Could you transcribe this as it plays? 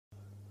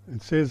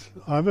It says,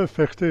 Ivo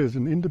Vegter is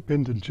an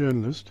independent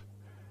journalist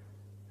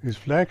whose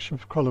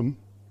flagship column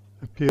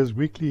appears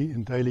weekly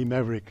in Daily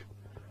Maverick.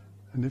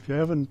 And if you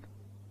haven't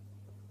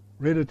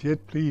read it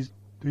yet, please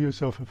do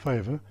yourself a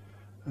favor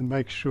and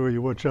make sure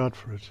you watch out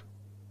for it.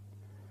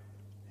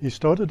 He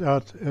started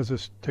out as a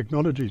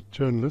technology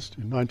journalist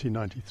in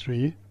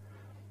 1993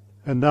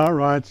 and now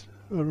writes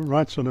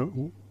on a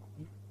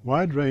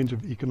wide range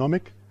of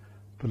economic,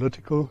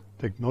 political,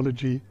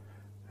 technology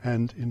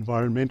and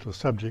environmental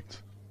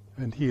subjects.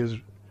 And he has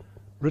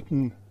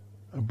written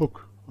a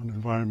book on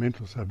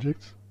environmental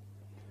subjects,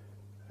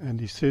 and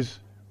he says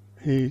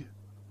he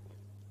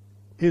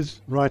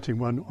is writing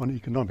one on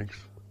economics,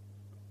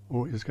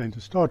 or is going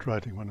to start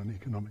writing one on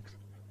economics.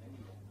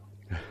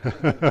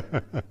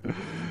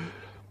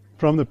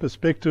 From the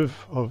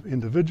perspective of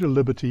individual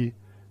liberty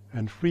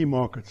and free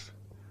markets.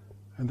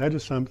 And that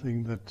is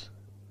something that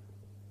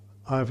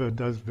Ivo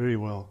does very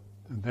well,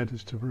 and that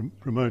is to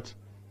promote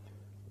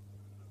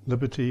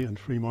liberty and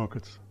free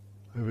markets.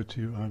 Over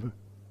to you, Ivo.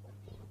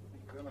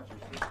 Thank you very much.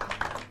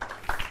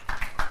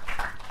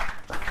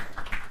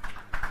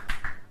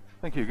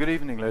 Thank you. Good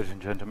evening, ladies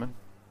and gentlemen.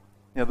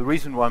 Now, the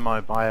reason why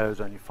my bio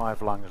is only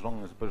 5 lines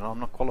long is because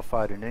I'm not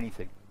qualified in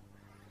anything.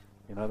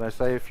 You know, they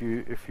say if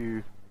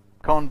you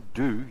can't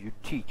do, you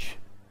teach.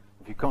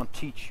 If you can't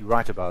teach, you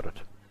write about it.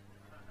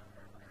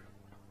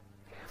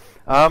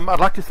 I'd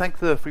like to thank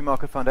the Free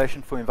Market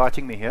Foundation for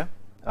inviting me here.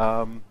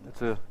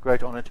 It's a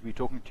great honor to be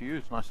talking to you.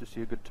 It's nice to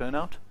see a good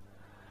turnout.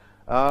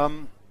 I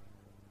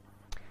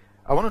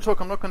want to talk,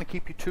 I'm not going to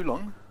keep you too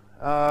long.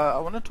 I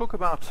want to talk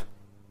about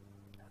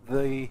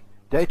the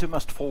data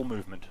must fall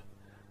movement,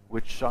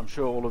 which I'm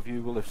sure all of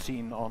you will have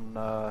seen on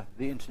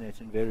the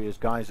internet in various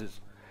guises.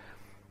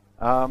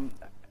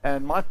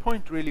 And my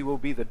point really will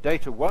be that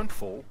data won't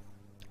fall,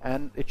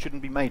 and it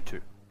shouldn't be made to.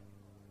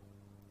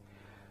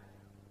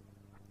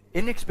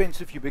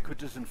 Inexpensive,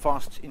 ubiquitous and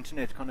fast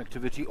internet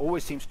connectivity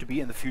always seems to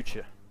be in the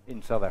future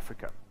in South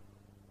Africa.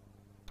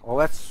 Well,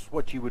 that's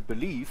what you would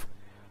believe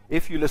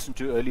if you listen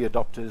to early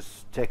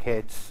adopters, tech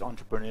heads,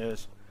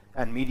 entrepreneurs,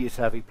 and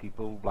media-savvy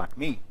people like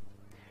me.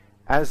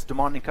 As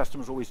demanding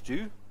customers always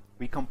do,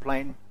 we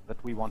complain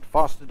that we want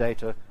faster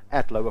data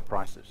at lower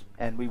prices,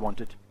 and we want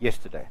it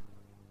yesterday.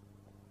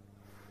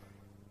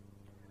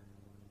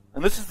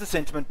 And this is the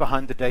sentiment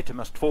behind the data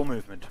must fall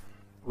movement,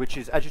 which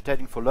is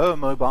agitating for lower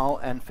mobile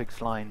and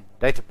fixed line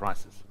data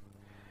prices.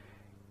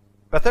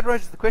 But that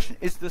raises the question,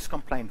 is this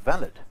complaint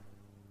valid?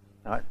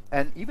 Right?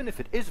 And even if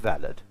it is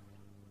valid,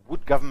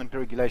 would government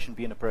regulation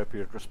be an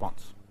appropriate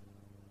response?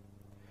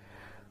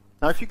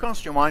 Now, if you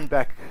cast your mind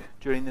back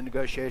during the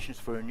negotiations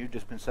for a new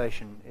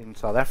dispensation in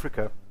South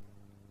Africa,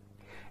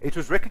 it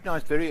was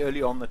recognized very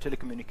early on that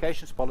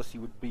telecommunications policy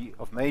would be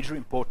of major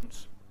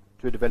importance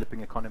to a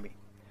developing economy.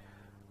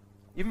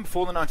 Even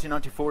before the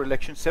 1994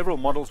 election, several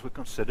models were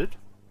considered,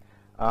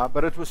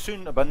 but it was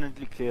soon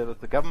abundantly clear that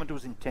the government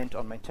was intent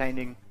on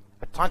maintaining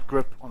a tight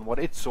grip on what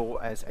it saw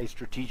as a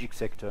strategic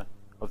sector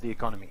of the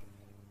economy.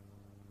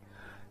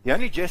 The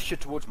only gesture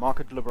towards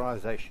market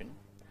liberalization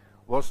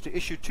was to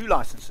issue 2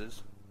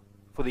 licenses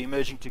for the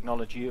emerging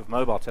technology of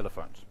mobile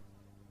telephones.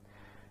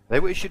 They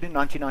were issued in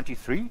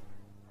 1993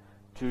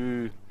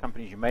 to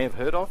companies you may have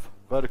heard of,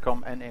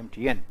 Vodacom and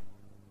MTN.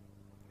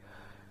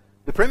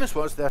 The premise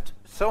was that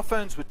cell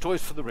phones were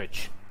toys for the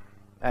rich,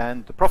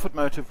 and the profit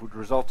motive would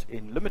result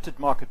in limited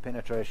market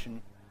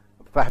penetration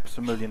of perhaps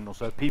 1 million or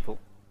so people.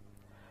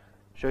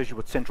 Shows you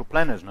what central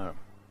planners know.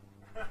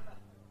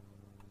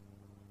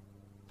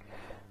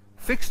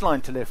 Fixed line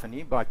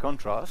telephony, by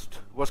contrast,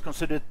 was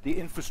considered the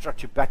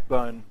infrastructure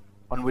backbone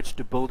on which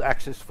to build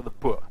access for the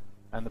poor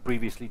and the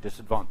previously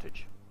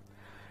disadvantaged.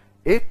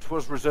 It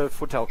was reserved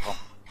for Telkom,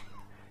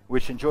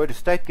 which enjoyed a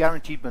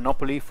state-guaranteed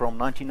monopoly from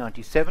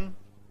 1997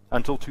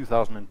 until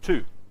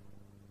 2002.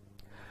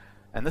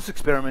 And this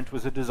experiment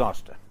was a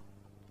disaster.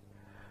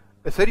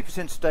 A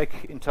 30%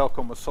 stake in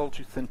Telkom was sold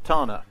to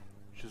Thintana,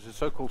 which is a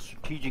so-called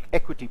strategic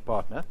equity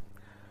partner,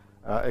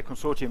 a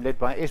consortium led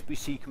by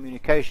SBC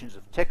Communications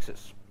of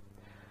Texas.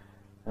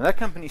 And that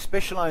company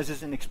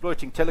specializes in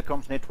exploiting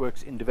telecoms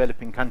networks in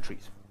developing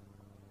countries.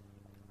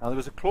 Now, there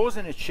was a clause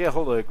in its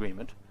shareholder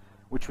agreement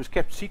which was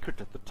kept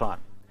secret at the time.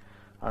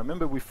 I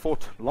remember we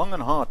fought long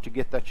and hard to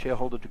get that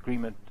shareholder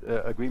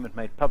agreement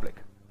made public.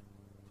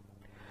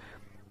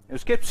 It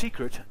was kept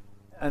secret,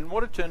 and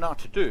what it turned out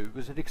to do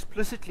was it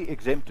explicitly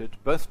exempted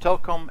both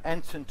Telkom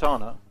and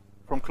Thintana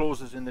from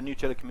clauses in the New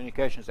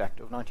Telecommunications Act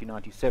of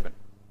 1997.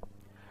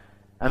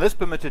 And this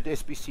permitted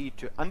SBC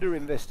to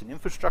underinvest in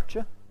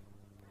infrastructure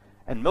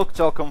and milk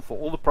Telkom for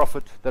all the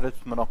profit that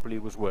its monopoly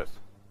was worth.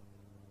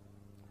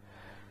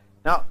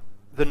 Now,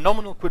 the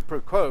nominal quid pro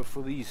quo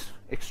for these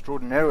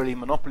extraordinarily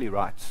monopoly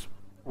rights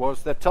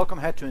was that Telkom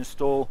had to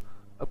install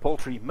a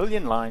paltry 1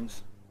 million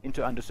lines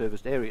into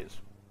underserviced areas,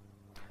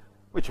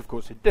 which of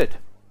course it did.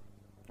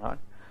 Right?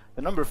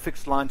 The number of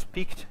fixed lines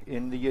peaked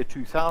in the year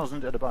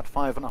 2000 at about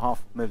 5.5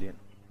 million.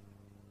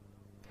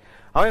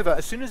 However,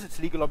 as soon as its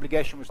legal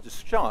obligation was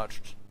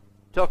discharged,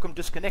 Telkom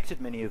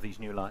disconnected many of these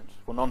new lines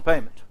for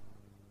non-payment.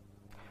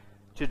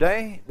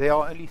 Today, there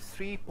are only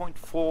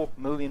 3.4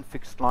 million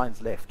fixed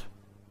lines left,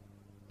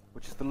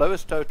 which is the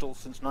lowest total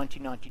since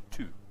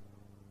 1992.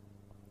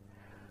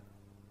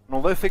 And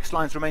although fixed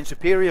lines remain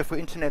superior for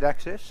internet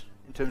access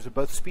in terms of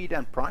both speed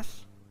and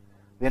price,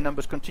 their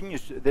number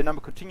continues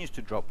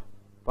to drop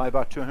by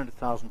about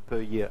 200,000 per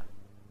year.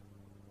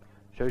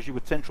 Shows you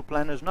what central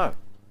planners know.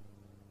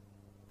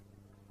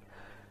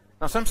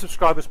 Now, some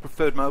subscribers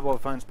preferred mobile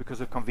phones because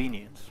of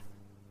convenience,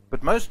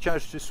 but most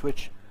chose to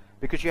switch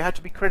because you had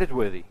to be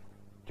creditworthy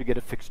to get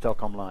a fixed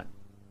telecom line.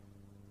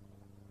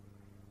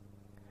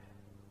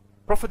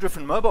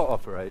 Profit-driven mobile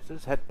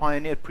operators had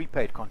pioneered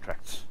prepaid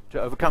contracts to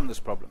overcome this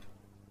problem.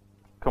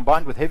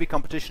 Combined with heavy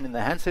competition in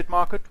the handset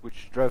market,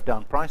 which drove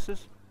down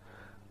prices,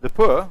 the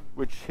poor,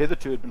 which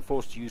hitherto had been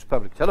forced to use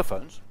public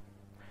telephones,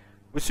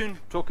 were soon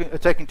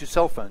taking to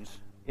cell phones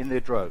in their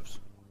droves.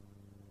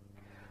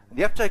 And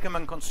the uptake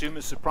among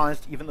consumers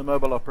surprised even the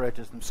mobile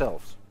operators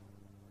themselves.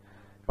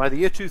 By the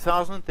year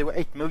 2000, there were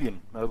 8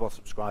 million mobile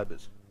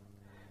subscribers.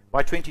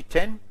 By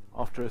 2010,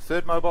 after a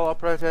third mobile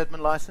operator had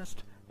been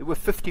licensed, there were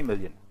 50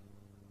 million.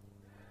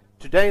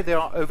 Today, there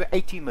are over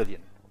 80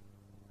 million.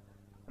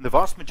 And the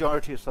vast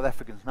majority of South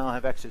Africans now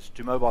have access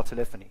to mobile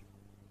telephony.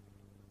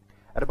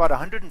 At about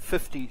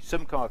 150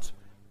 SIM cards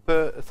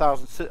per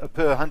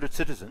 100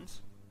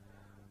 citizens,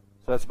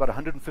 so that's about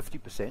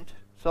 150%,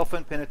 cell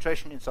phone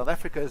penetration in South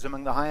Africa is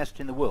among the highest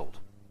in the world.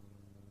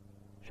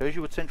 Shows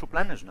you what central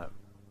planners know.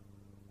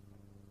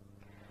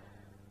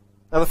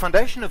 Now, the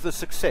foundation of this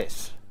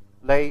success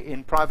lay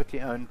in privately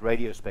owned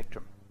radio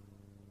spectrum.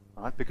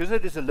 Right? Because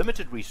it is a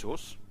limited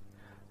resource,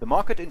 the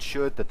market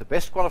ensured that the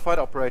best qualified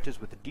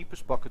operators with the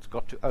deepest pockets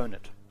got to own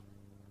it.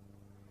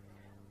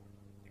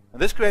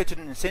 And this created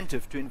an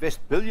incentive to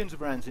invest billions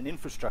of rands in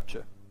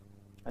infrastructure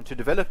and to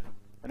develop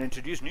and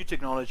introduce new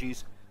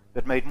technologies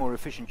that made more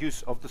efficient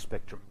use of the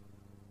spectrum.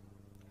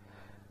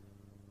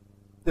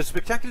 The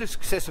spectacular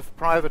success of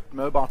private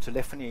mobile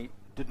telephony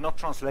did not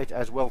translate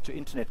as well to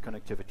internet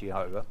connectivity,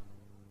 however,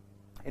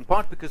 in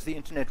part because the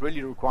internet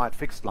really required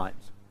fixed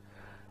lines,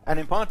 and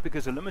in part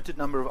because a limited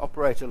number of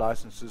operator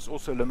licenses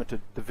also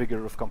limited the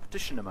vigor of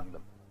competition among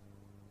them.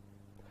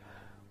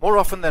 More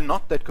often than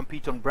not, they'd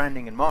compete on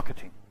branding and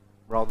marketing,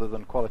 rather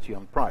than quality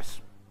on price.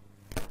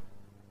 And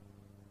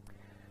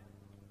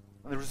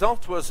the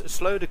result was a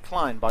slow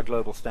decline by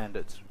global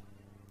standards.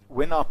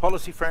 When our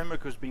policy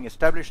framework was being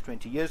established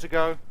 20 years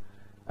ago,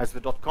 as the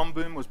dot-com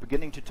boom was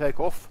beginning to take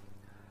off,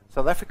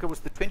 South Africa was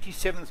the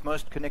 27th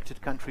most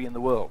connected country in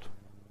the world,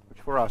 which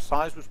for our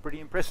size was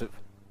pretty impressive.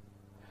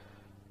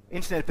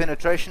 Internet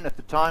penetration at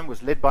the time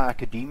was led by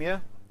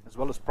academia, as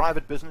well as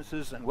private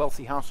businesses and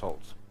wealthy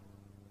households,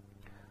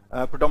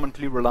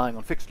 predominantly relying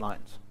on fixed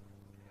lines.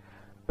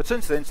 But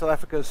since then, South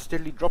Africa has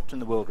steadily dropped in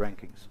the world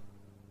rankings.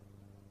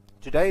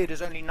 Today, it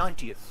is only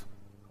 90th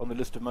on the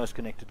list of most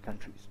connected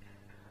countries,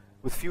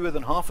 with fewer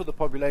than half of the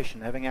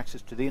population having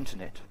access to the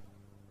internet,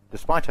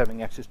 despite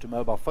having access to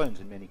mobile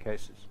phones in many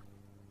cases.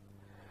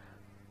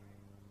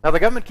 Now, the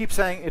government keeps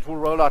saying it will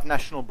roll out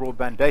national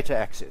broadband data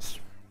access.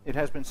 It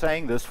has been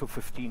saying this for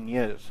 15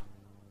 years.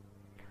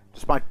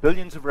 Despite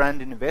billions of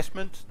rand in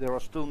investment, there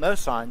are still no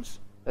signs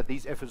that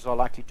these efforts are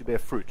likely to bear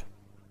fruit.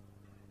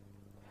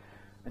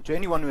 And to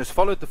anyone who has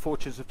followed the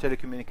fortunes of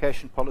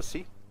telecommunication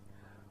policy,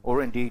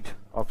 or indeed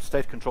of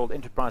state-controlled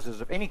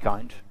enterprises of any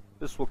kind,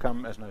 this will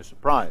come as no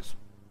surprise.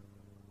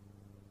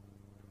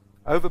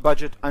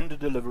 Over-budget,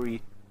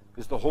 under-delivery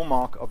is the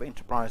hallmark of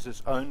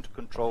enterprises owned,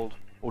 controlled,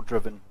 or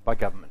driven by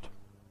government.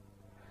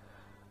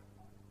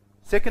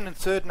 Second and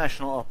third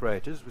national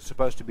operators were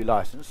supposed to be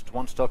licensed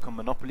once telecom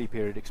monopoly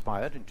period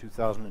expired in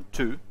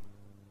 2002,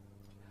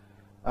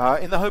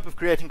 in the hope of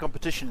creating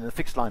competition in the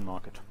fixed line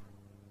market.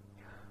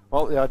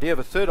 Well, the idea of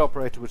a third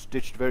operator was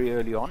ditched very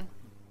early on,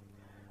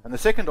 and the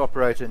second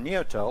operator,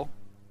 Neotel,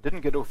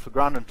 didn't get off the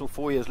ground until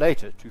 4 years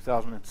later,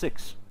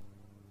 2006.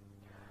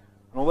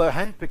 And although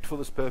handpicked for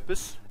this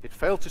purpose, it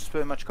failed to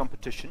spur much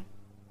competition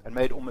and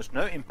made almost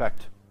no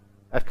impact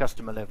at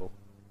customer level.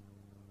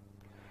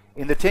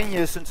 In the 10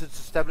 years since its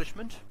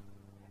establishment,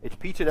 it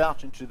petered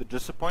out into the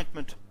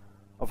disappointment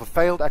of a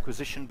failed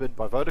acquisition bid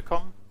by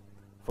Vodacom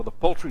for the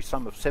paltry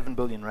sum of 7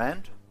 billion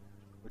rand,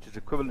 which is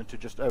equivalent to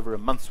just over a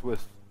month's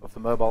worth of the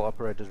mobile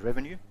operator's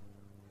revenue.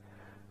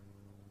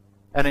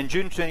 And in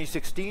June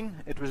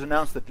 2016, it was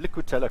announced that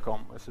Liquid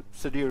Telecom, a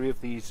subsidiary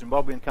of the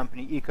Zimbabwean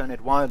company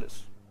Econet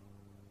Wireless,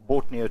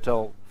 bought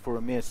Neotel for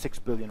a mere 6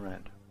 billion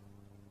rand.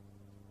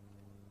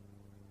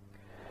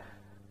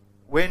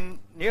 When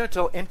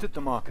Neotel entered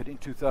the market in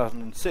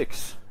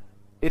 2006,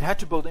 it had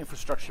to build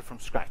infrastructure from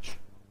scratch.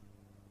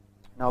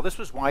 Now, this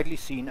was widely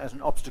seen as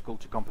an obstacle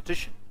to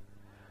competition.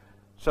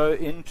 So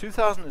in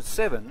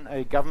 2007,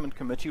 a government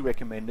committee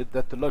recommended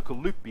that the local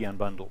loop be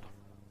unbundled.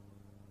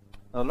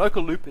 Now, the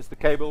local loop is the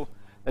cable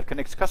that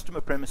connects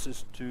customer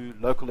premises to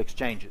local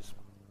exchanges.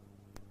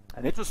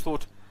 And it was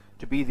thought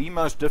to be the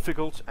most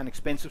difficult and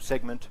expensive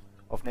segment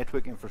of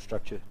network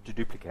infrastructure to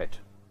duplicate.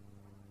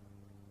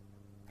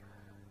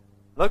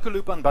 Local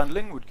loop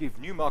unbundling would give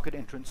new market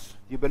entrants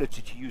the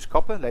ability to use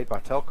copper laid by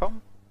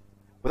Telkom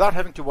without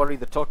having to worry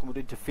that Telkom would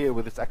interfere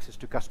with its access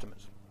to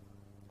customers.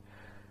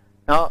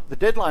 Now, the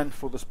deadline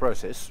for this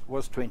process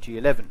was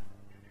 2011.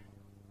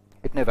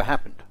 It never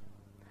happened,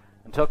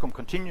 and Telkom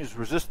continues to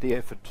resist the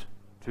effort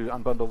to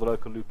unbundle the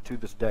local loop to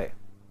this day.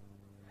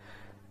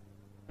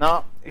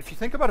 Now, if you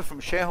think about it from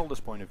a shareholder's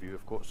point of view,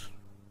 of course,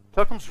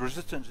 Telkom's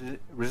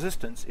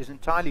resistance is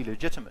entirely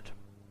legitimate.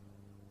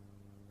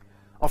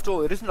 After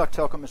all, it isn't like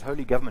Telkom is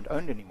wholly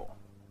government-owned anymore.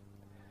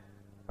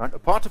 Right? A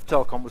part of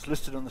Telkom was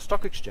listed on the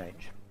stock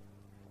exchange,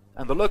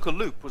 and the local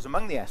loop was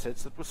among the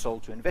assets that were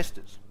sold to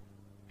investors.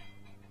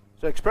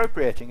 So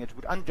expropriating it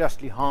would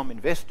unjustly harm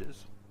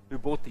investors who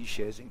bought these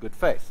shares in good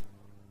faith.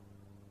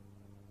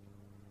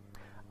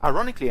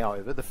 Ironically,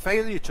 however, the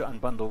failure to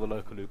unbundle the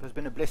local loop has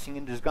been a blessing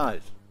in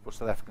disguise for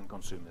South African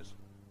consumers.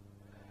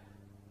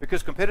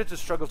 Because competitors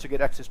struggled to get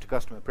access to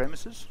customer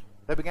premises,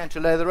 they began to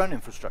lay their own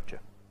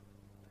infrastructure.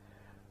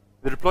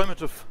 The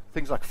deployment of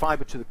things like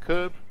fiber to the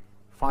curb,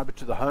 fiber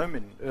to the home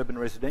in urban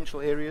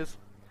residential areas,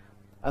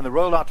 and the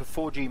rollout of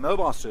 4G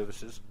mobile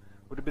services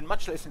would have been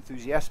much less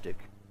enthusiastic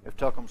if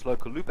Telkom's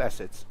local loop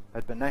assets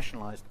had been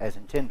nationalized as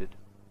intended.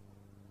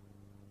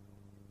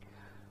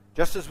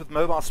 Just as with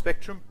mobile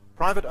spectrum,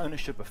 private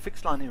ownership of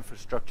fixed line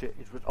infrastructure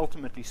is what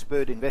ultimately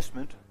spurred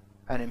investment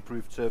and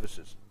improved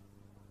services.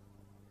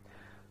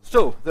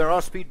 Still, there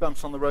are speed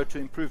bumps on the road to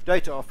improved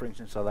data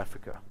offerings in South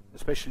Africa,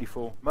 especially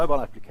for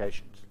mobile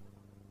applications.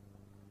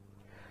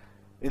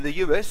 In the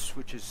US,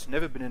 which has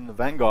never been in the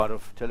vanguard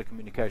of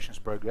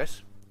telecommunications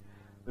progress,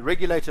 the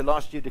regulator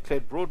last year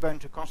declared broadband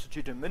to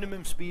constitute a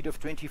minimum speed of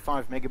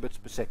 25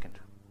 megabits per second.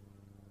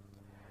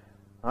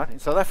 Right? In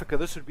South Africa,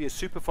 this would be a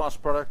super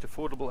fast product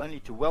affordable only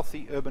to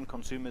wealthy urban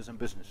consumers and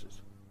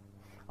businesses.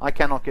 I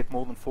cannot get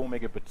more than 4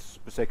 megabits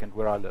per second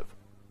where I live.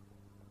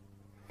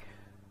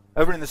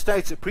 Over in the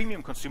States, a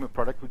premium consumer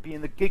product would be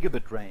in the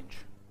gigabit range,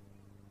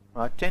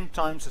 right? 10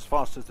 times as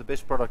fast as the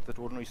best product that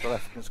ordinary South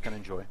Africans can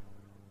enjoy.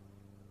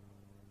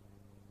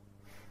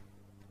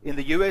 In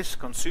the US,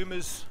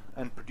 consumers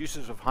and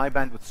producers of high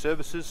bandwidth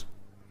services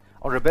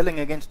are rebelling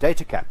against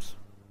data caps,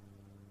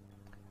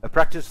 a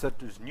practice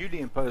that is newly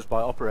imposed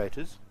by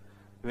operators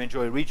who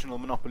enjoy regional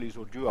monopolies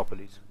or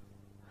duopolies.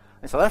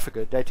 In South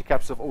Africa, data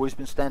caps have always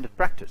been standard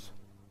practice,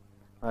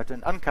 right?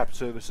 And uncapped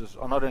services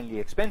are not only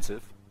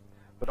expensive,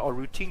 but are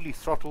routinely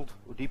throttled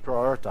or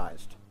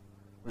deprioritized,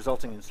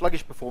 resulting in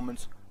sluggish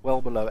performance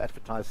well below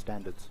advertised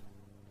standards.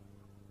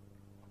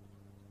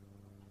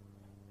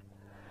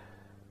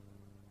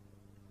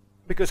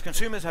 Because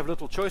consumers have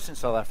little choice in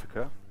South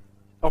Africa,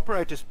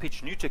 operators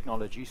pitch new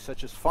technologies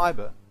such as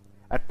fiber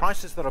at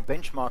prices that are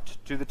benchmarked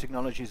to the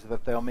technologies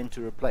that they are meant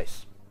to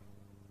replace.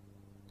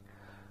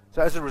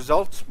 So as a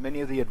result,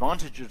 many of the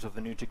advantages of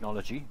the new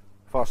technology,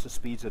 faster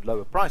speeds at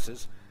lower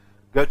prices,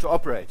 go to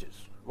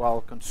operators,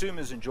 while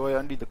consumers enjoy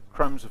only the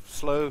crumbs of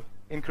slow,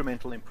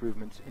 incremental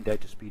improvements in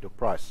data speed or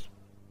price.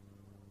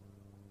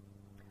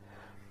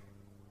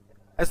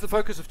 As the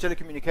focus of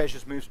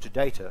telecommunications moves to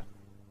data,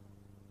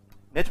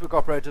 network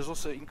operators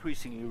also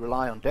increasingly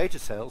rely on data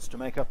sales to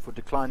make up for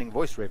declining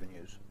voice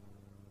revenues.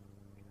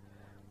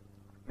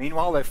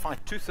 Meanwhile, they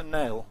fight tooth and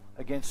nail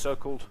against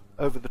so-called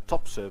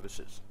over-the-top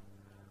services,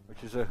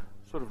 which is a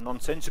sort of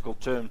nonsensical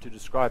term to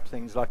describe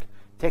things like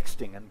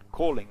texting and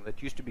calling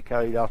that used to be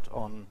carried out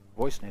on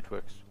voice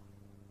networks.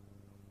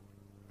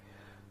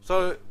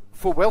 So,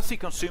 for wealthy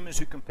consumers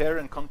who compare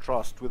and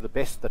contrast with the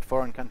best that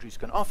foreign countries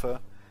can offer,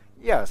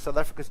 yeah, South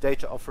Africa's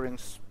data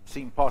offerings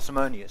seem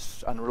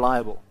parsimonious,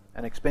 unreliable,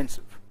 and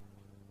expensive.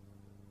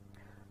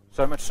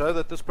 So much so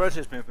that this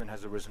protest movement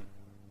has arisen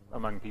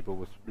among people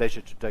with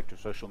leisure to take to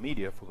social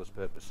media for this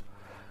purpose,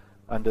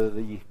 under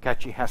the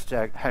catchy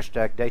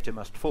hashtag data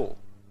must fall.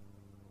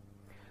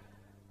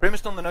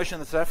 Premised on the notion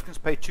that South Africans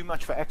pay too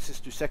much for access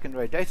to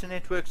secondary data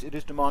networks, it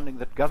is demanding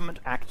that government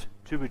act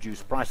to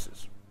reduce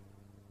prices.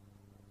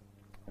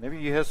 Whenever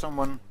you hear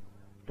someone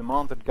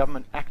demand that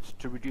government act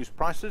to reduce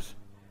prices,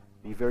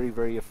 be very,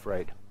 very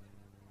afraid.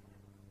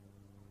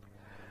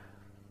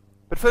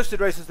 But first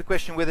it raises the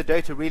question whether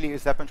data really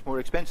is that much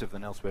more expensive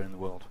than elsewhere in the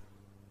world.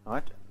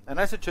 Right? And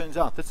as it turns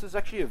out, this is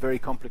actually a very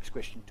complex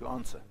question to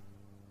answer.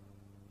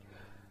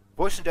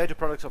 Voice and data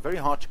products are very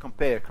hard to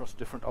compare across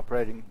different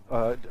operators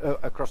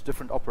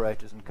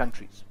and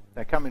countries.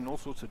 They come in all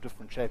sorts of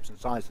different shapes and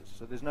sizes,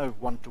 so there's no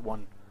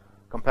one-to-one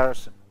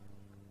comparison.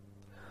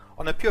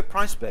 On a pure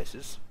price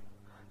basis,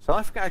 South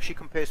Africa actually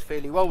compares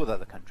fairly well with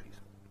other countries.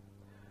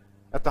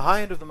 At the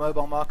high end of the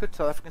mobile market,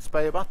 South Africans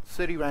pay about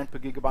 30 Rand per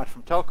gigabyte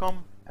from Telkom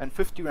and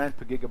 50 Rand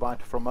per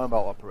gigabyte from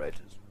mobile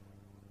operators.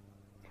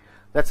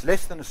 That's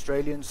less than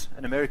Australians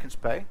and Americans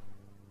pay,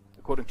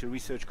 according to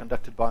research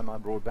conducted by My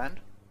Broadband.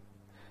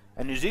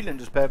 And New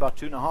Zealanders pay about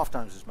 2.5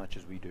 times as much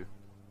as we do.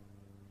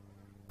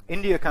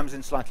 India comes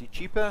in slightly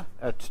cheaper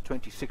at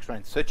 26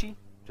 Rand 30,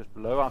 just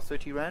below our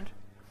 30 Rand,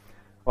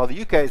 while the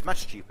UK is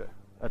much cheaper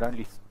at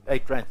only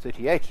 8 Rand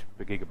 38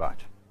 per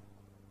gigabyte.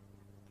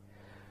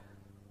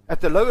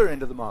 At the lower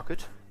end of the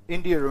market,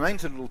 India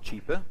remains a little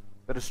cheaper,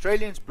 but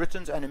Australians,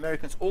 Britons and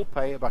Americans all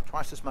pay about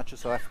twice as much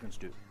as South Africans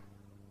do.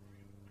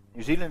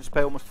 New Zealanders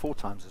pay almost 4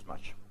 times as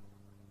much.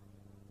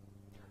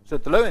 So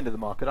at the low end of the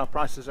market, our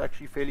price is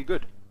actually fairly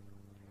good.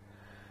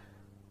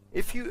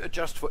 If you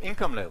adjust for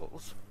income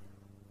levels,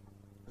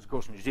 because of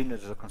course New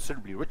Zealanders are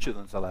considerably richer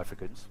than South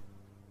Africans,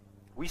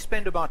 we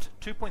spend about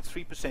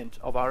 2.3%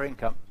 of our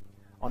income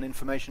on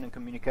information and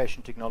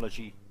communication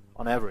technology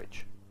on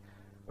average,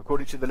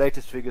 according to the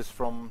latest figures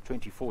from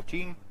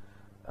 2014,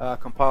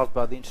 compiled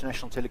by the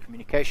International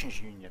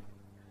Telecommunications Union.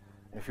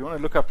 And if you want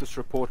to look up this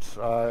report,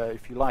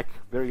 if you like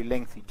very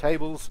lengthy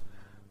tables,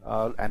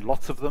 and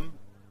lots of them,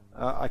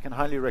 I can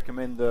highly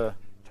recommend the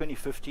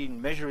 2015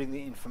 Measuring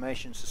the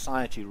Information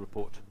Society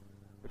report,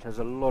 which has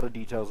a lot of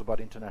details about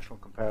international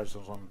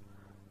comparisons on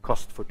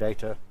cost for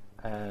data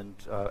and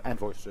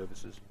voice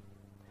services.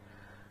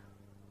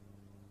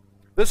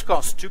 This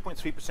costs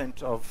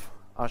 2.3% of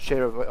our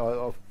share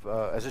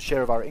as a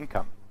share of our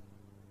income,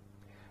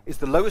 is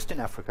the lowest in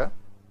Africa,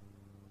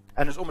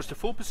 and is almost a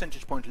full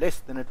percentage point less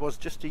than it was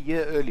just a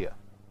year earlier.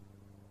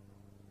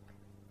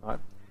 Right?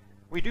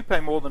 We do pay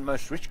more than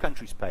most rich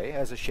countries pay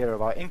as a share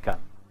of our income,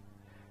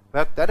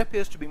 but that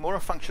appears to be more a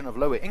function of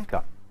lower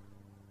income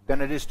than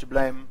it is to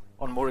blame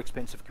on more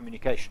expensive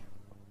communication.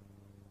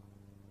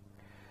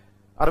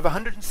 Out of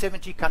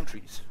 170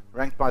 countries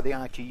ranked by the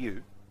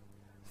ITU,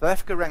 South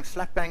Africa ranks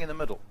slap bang in the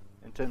middle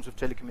in terms of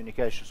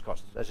telecommunications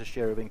costs as a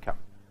share of income,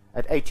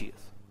 at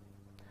 80th.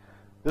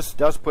 This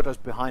does put us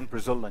behind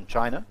Brazil and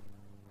China.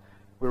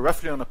 We're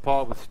roughly on a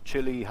par with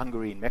Chile,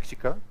 Hungary, and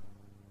Mexico,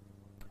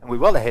 and we're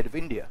well ahead of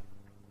India.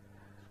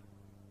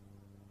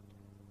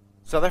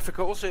 South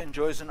Africa also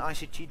enjoys an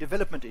ICT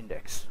development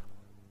index,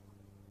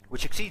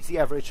 which exceeds the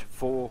average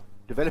for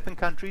developing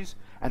countries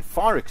and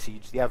far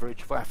exceeds the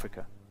average for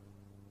Africa.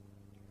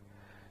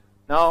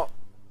 Now,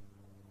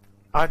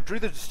 I drew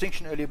the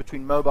distinction earlier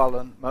between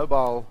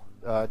mobile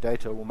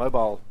data or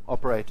mobile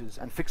operators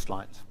and fixed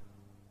lines.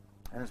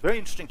 And it's very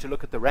interesting to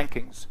look at the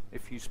rankings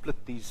if you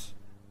split these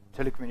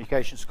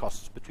telecommunications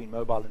costs between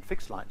mobile and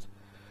fixed lines.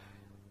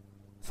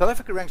 South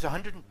Africa ranks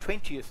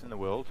 120th in the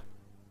world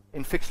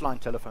in fixed line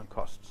telephone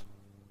costs,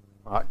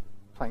 right,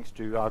 thanks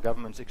to our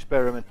government's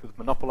experiment with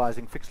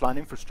monopolizing fixed line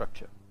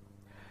infrastructure.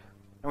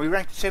 And we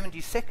ranked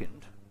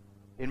 72nd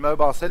in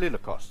mobile cellular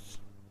costs,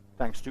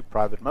 thanks to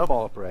private mobile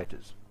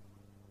operators.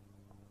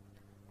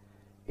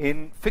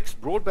 In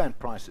fixed broadband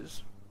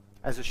prices,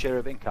 as a share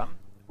of income,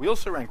 we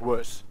also rank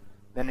worse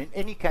than in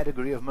any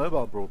category of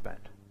mobile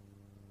broadband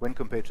when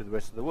compared to the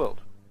rest of the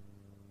world.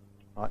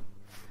 Right?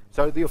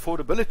 So the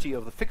affordability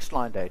of the fixed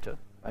line data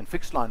and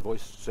fixed line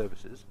voice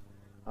services,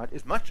 right,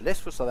 is much less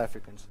for South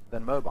Africans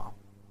than mobile.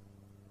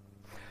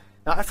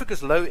 Now,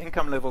 Africa's low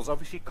income levels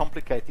obviously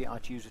complicate the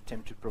ITU's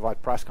attempt to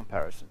provide price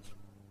comparisons.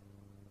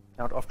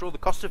 Now, after all, the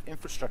cost of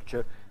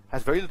infrastructure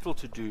has very little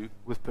to do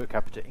with per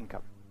capita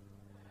income.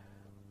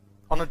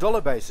 On a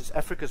dollar basis,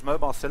 Africa's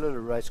mobile cellular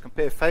rates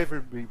compare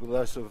favorably with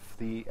those of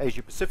the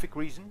Asia-Pacific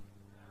region,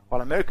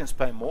 while Americans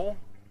pay more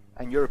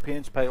and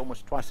Europeans pay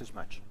almost twice as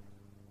much.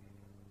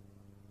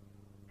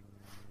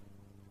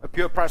 A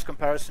pure price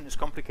comparison is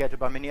complicated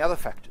by many other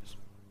factors.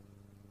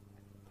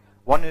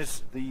 One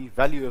is the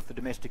value of the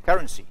domestic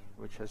currency,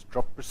 which has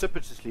dropped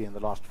precipitously in the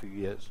last few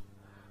years.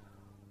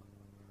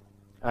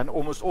 And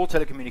almost all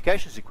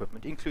telecommunications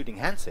equipment, including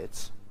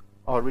handsets,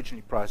 are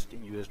originally priced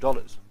in US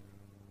dollars.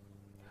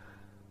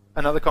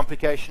 Another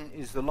complication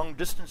is the long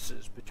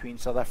distances between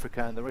South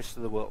Africa and the rest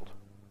of the world,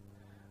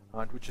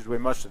 right, which is where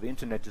most of the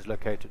internet is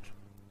located.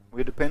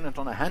 We're dependent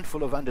on a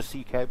handful of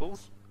undersea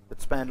cables that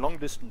span long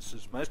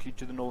distances, mostly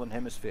to the northern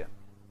hemisphere.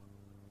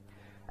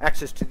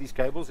 Access to these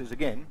cables is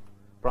again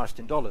priced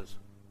in dollars.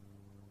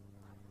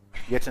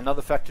 Yet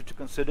another factor to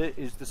consider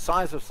is the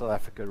size of South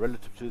Africa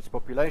relative to its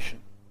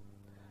population.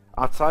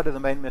 Outside of the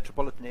main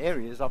metropolitan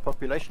areas, our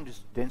population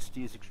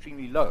density is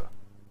extremely low,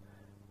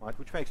 right,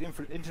 which makes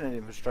internet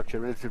infrastructure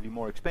relatively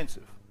more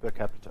expensive per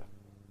capita.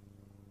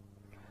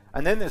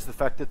 And then there's the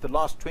fact that the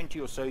last 20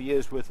 or so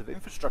years worth of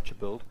infrastructure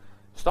build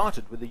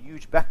started with a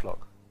huge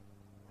backlog,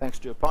 thanks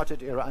to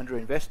apartheid-era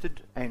underinvestment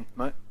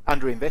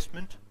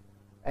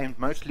aimed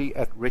mostly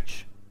at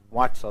rich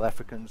white South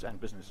Africans and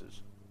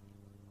businesses.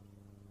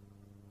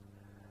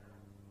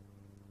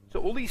 So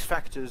all these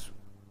factors,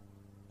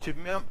 to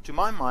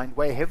my mind,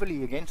 weigh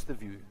heavily against the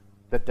view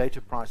that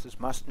data prices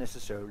must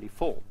necessarily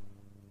fall.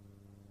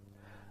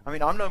 I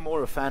mean, I'm no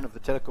more a fan of the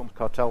telecoms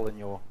cartel than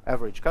your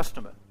average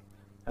customer,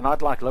 and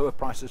I'd like lower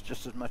prices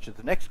just as much as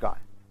the next guy.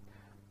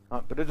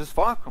 But it is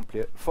far from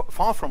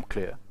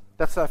clear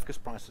that South Africa's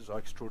prices are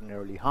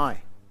extraordinarily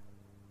high.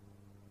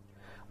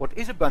 What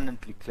is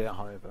abundantly clear,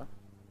 however,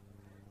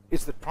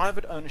 is that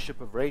private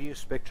ownership of radio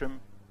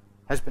spectrum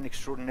has been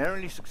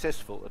extraordinarily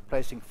successful at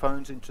placing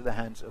phones into the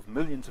hands of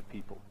millions of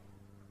people,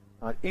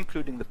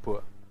 including the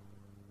poor,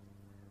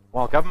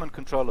 while government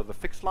control of the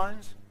fixed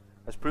lines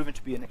has proven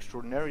to be an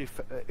extraordinary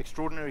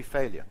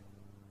failure,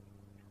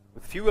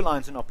 with fewer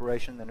lines in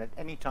operation than at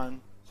any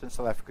time since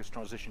South Africa's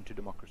transition to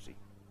democracy.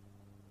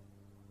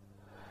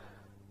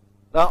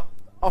 Now,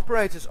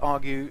 operators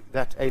argue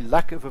that a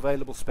lack of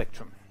available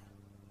spectrum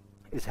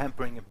is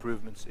hampering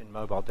improvements in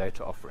mobile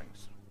data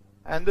offerings,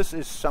 and this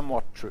is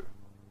somewhat true.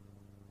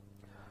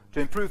 To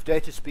improve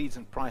data speeds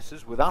and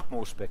prices without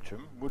more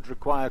spectrum would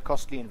require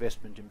costly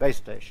investment in base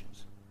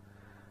stations.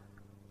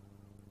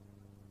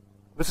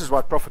 This is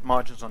why profit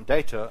margins on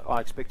data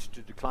are expected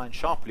to decline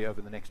sharply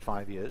over the next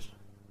 5 years,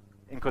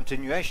 in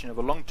continuation of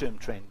a long-term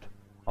trend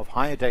of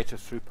higher data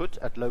throughput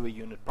at lower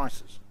unit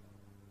prices.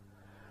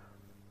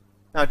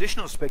 Now,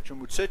 additional spectrum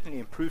would certainly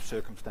improve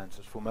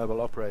circumstances for mobile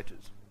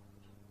operators.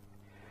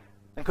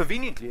 And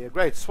conveniently, a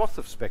great swath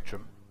of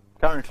spectrum,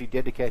 currently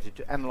dedicated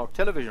to analog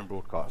television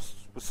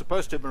broadcasts, was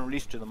supposed to have been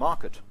released to the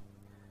market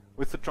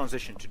with the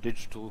transition to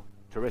digital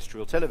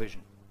terrestrial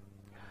television.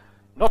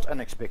 Not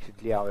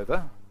unexpectedly,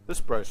 however,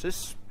 this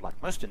process,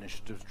 like most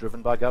initiatives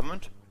driven by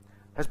government,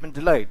 has been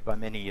delayed by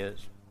many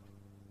years.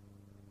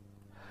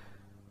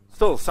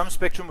 Still, some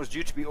spectrum was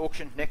due to be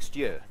auctioned next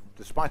year,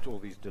 despite all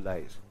these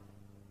delays.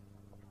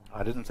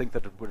 I didn't think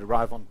that it would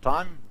arrive on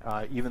time,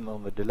 even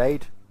on the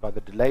delayed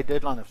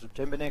deadline of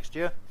September next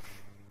year.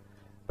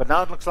 But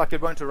now it looks like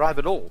it won't arrive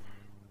at all,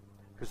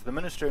 because the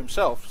minister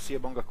himself,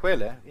 Siyabonga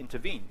Kwele,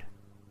 intervened.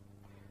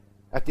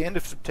 At the end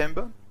of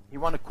September, he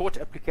won a court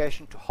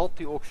application to halt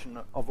the auction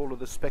of all of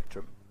the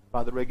spectrum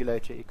by the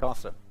regulator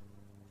ICASA.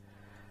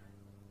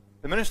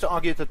 The minister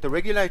argued that the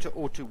regulator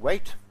ought to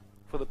wait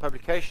for the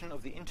publication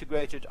of the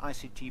integrated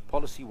ICT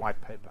policy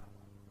white paper.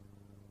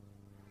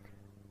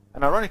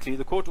 And ironically,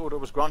 the court order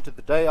was granted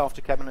the day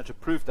after Cabinet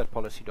approved that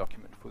policy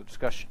document for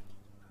discussion.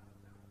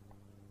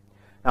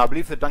 Now, I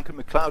believe that Duncan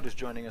MacLeod is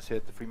joining us here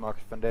at the Free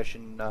Market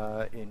Foundation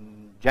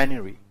in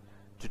January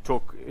to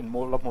talk in a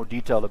lot more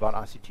detail about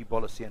ICT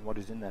policy and what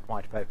is in that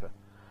white paper.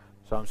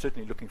 So I'm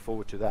certainly looking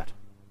forward to that.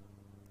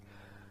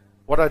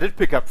 What I did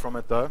pick up from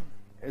it, though,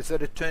 is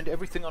that it turned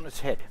everything on its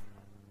head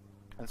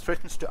and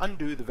threatens to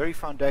undo the very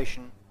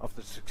foundation of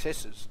the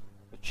successes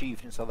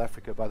achieved in South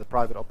Africa by the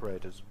private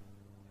operators.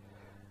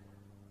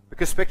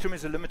 Because spectrum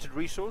is a limited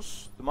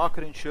resource, the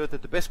market ensured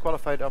that the best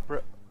qualified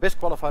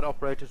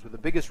operators with the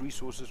biggest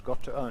resources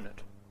got to own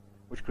it,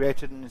 which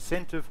created an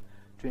incentive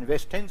to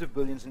invest tens of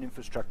billions in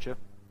infrastructure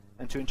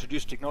and to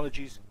introduce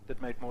technologies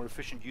that made more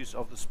efficient use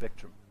of the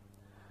spectrum.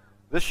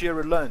 This year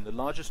alone, the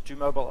largest two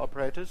mobile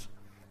operators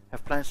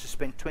have plans to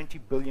spend 20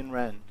 billion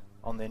rand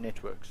on their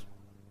networks.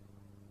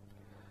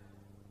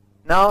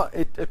 Now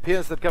it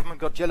appears that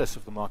government got jealous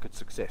of the market's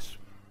success.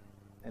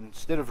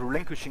 Instead of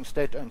relinquishing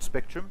state-owned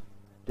spectrum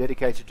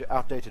dedicated to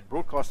outdated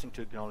broadcasting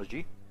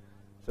technology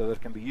so that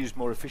it can be used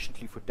more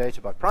efficiently for data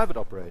by private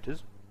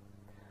operators,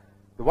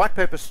 the white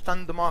paper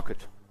stunned the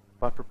market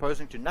by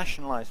proposing to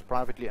nationalize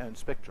privately owned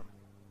spectrum.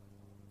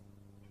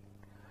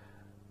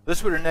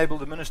 This would enable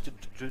the minister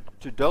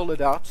to dole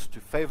it out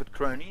to favored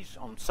cronies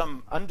on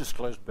some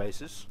undisclosed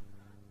basis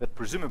that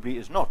presumably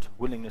is not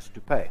willingness to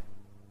pay.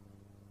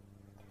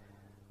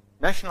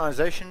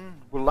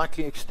 Nationalization will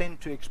likely extend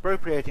to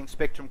expropriating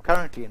spectrum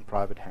currently in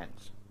private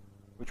hands,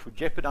 which would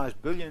jeopardize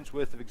billions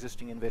worth of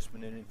existing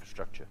investment in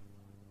infrastructure.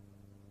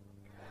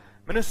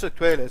 Minister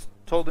Kwele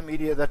told the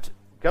media that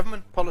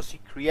government policy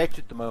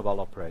created the mobile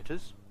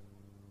operators,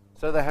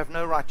 so they have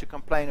no right to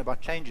complain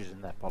about changes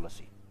in that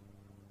policy.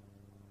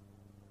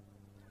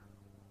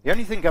 The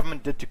only thing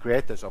government did to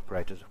create those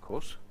operators, of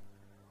course,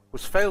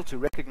 was fail to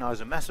recognize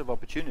a massive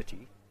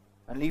opportunity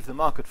and leave the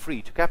market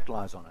free to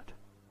capitalize on it.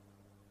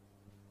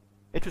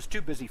 It was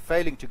too busy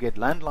failing to get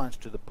landlines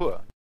to the poor.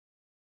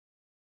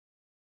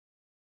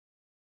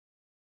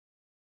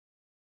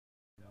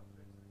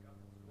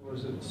 Or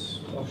is it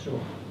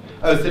offshore?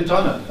 Oh,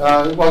 Thintana.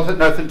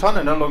 No,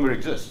 Thintana no longer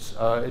exists.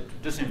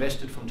 It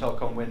disinvested from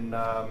Telkom when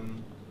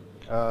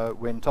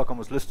Telkom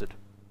was listed.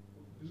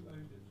 Who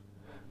owned it?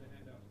 The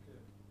handout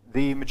occurred.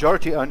 The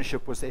majority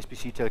ownership was the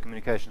SPC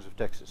Telecommunications of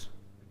Texas.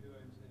 Who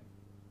owns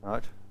them?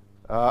 Right.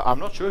 I'm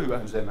not sure who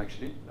owns them,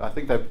 actually. I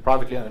think they're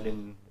privately owned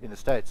in the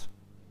States.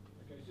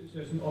 Okay, so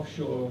it's an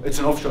offshore.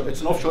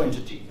 It's an offshore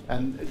entity,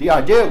 and the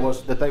idea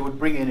was that they would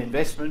bring in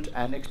investment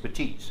and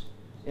expertise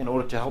in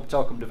order to help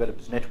Telkom develop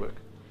its network.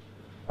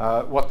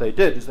 What they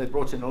did is they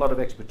brought in a lot of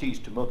expertise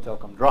to milk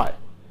Telkom dry,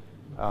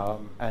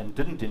 and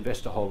didn't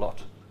invest a whole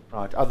lot,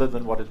 right, other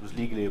than what it was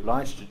legally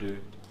obliged to do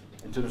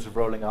in terms of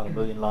rolling out 1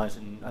 million lines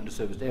in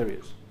underserviced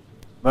areas,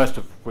 most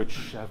of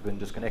which have been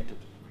disconnected.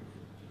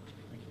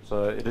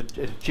 So it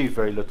achieved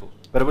very little.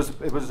 But it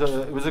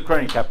was a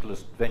crony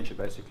capitalist venture,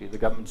 basically. The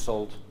government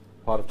sold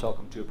part of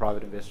Telkom to a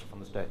private investor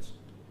from the States.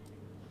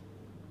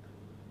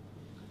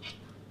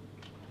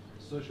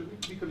 So should we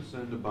be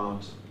concerned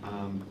about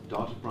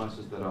data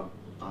prices that are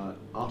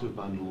out of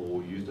bundle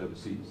or used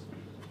overseas?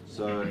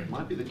 So it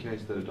might be the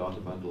case that a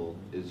data bundle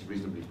is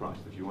reasonably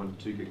priced. If you want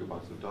 2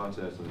 gigabytes of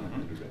data, it's something like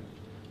 100 rand.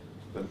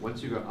 But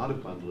once you go out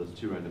of bundle, it's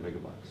 2 rand a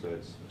megabyte. So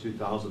it's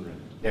 2,000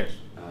 rand Yes.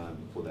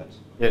 for that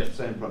Yes.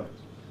 same product.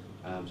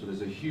 So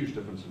there's a huge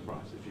difference in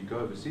price. If you go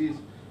overseas,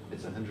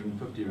 it's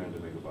 150 rand a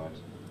megabyte,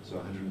 so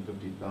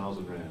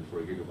 150,000 rand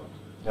for a gigabyte.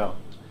 Yeah.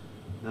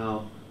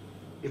 Now,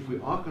 if we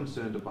are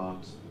concerned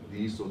about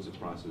these sorts of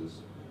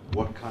prices,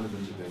 what kind of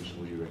intervention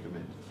would you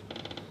recommend?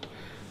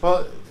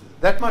 Well,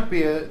 that might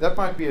be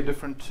a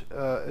different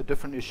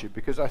issue,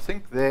 because I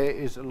think there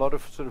is a lot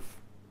of sort of,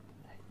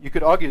 you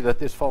could argue that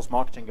there's false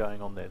marketing going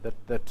on there,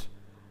 that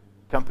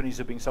companies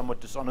are being somewhat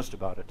dishonest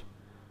about it.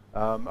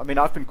 I mean,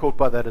 I've been caught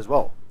by that as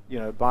well. You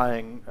know,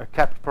 buying a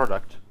capped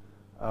product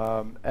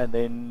and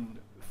then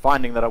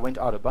finding that I went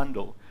out of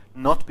bundle,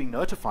 not being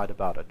notified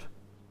about it.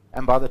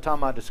 And by the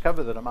time I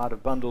discover that I'm out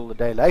of bundle a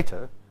day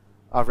later,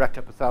 I've racked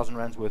up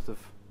R1,000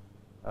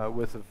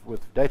 worth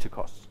of data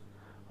costs.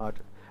 Right?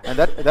 And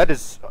that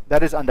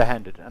is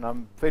underhanded. And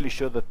I'm fairly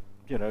sure that,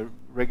 you know,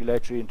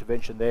 regulatory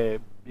intervention there,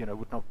 you know,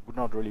 would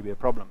not really be a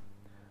problem,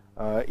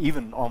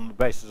 even on the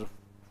basis of,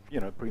 you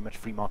know, pretty much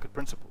free market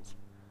principles,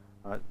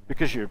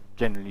 because you're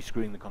generally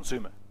screwing the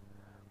consumer.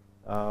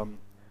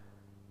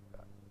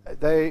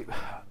 They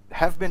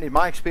have been, in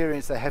my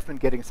experience, they have been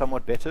getting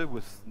somewhat better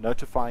with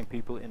notifying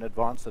people in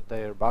advance that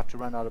they are about to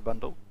run out of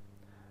bundle.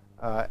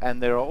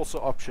 And there are also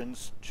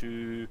options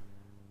to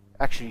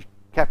actually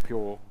cap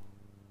your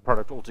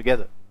product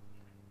altogether,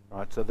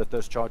 right, so that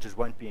those charges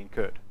won't be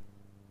incurred.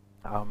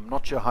 I'm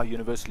not sure how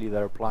universally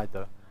they're applied,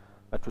 though.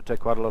 That would take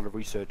quite a lot of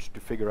research to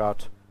figure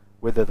out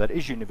whether that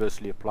is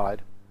universally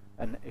applied,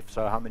 and if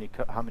so, how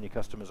many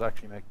customers are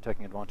actually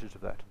taking advantage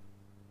of that.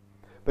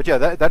 But yeah,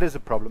 that is a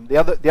problem. The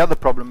other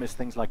problem is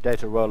things like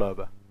data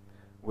rollover,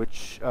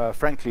 which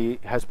frankly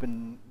has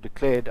been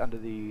declared under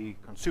the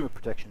Consumer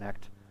Protection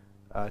Act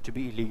to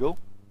be illegal,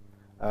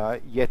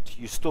 yet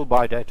you still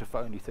buy data for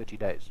only 30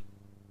 days.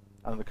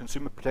 Under the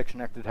Consumer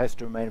Protection Act, it has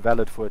to remain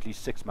valid for at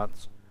least 6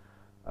 months.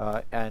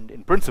 And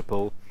in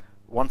principle,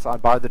 once I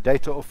buy the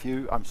data off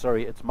you, I'm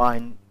sorry, it's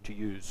mine to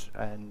use,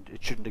 and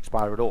it shouldn't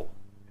expire at all,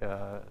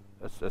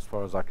 as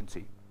far as I can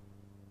see.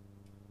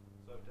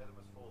 So if data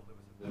must fall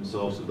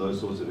themselves to those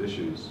sorts of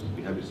issues,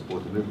 be happy to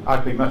support the movement.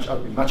 I'd be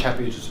much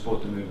happier to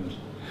support the movement.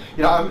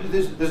 You know,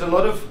 there's a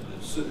lot of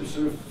sort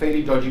of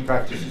fairly dodgy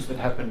practices that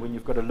happen when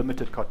you've got a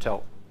limited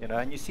cartel. You know,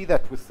 and you see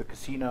that with the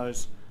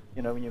casinos.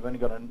 You know, when you've only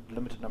got a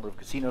limited number of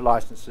casino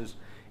licenses,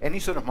 any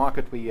sort of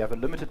market where you have a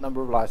limited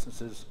number of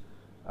licenses,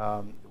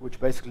 which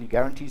basically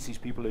guarantees these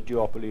people a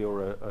duopoly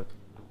or a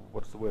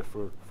what's the word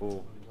for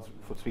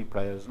 3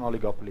 players, an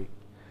oligopoly.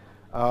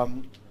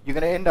 You're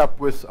going to end up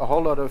with a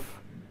whole lot of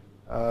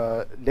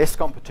less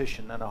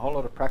competition and a whole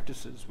lot of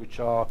practices which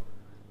are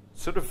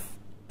sort of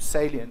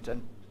salient,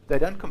 and they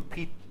don't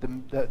compete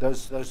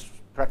those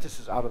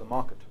practices out of the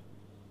market.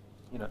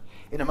 You know,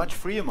 in a much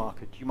freer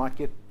market, you might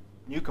get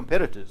new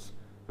competitors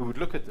who would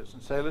look at this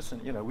and say, listen,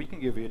 you know, we can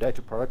give you a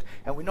data product,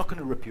 and we're not going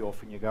to rip you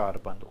off when you go out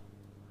of bundle.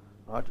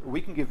 Right? We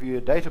can give you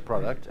a data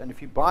product, and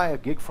if you buy a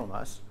gig from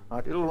us,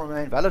 right, it'll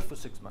remain valid for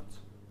 6 months,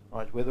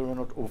 right, whether or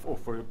not, or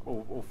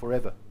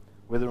forever,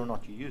 whether or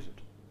not you use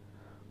it.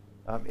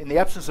 In the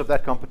absence of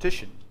that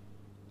competition,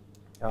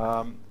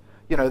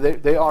 you know,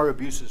 there are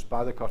abuses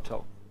by the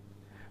cartel.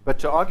 But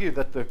to argue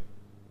that the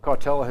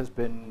cartel has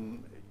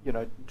been, you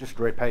know, just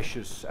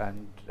rapacious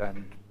and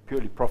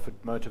purely profit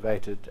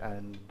motivated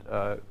and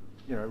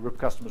you know, rip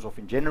customers off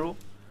in general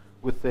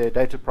with their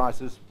data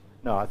prices,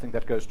 no, I think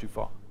that goes too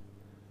far.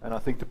 And I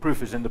think the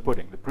proof is in the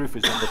pudding. The proof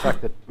is in the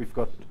fact that we've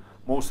got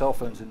more cell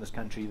phones in this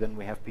country than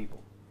we have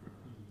people.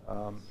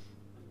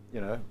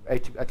 You know,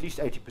 at least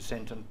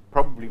 80% and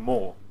probably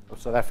more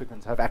of South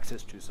Africans have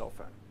access to a cell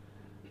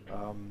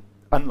phone,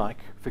 unlike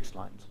fixed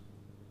lines.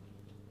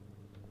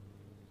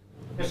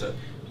 Yes, sir.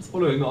 Just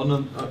following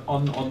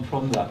on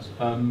from that,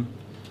 I mean,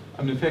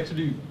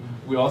 effectively,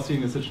 we are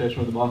seeing a situation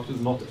where the market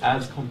is not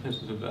as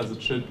competitive as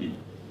it should be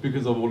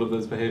because of all of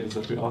those behaviors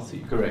that we are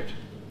seeing. Correct.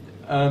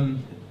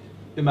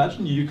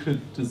 Imagine you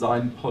could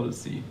design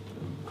policy,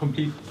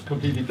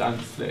 completely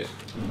blank slate.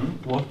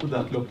 Mm-hmm. What would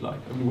that look like?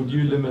 I mean, would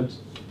you limit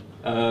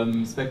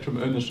spectrum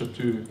ownership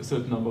to a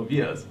certain number of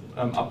years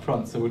up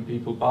front, so when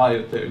people buy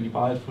it, they only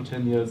buy it for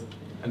 10 years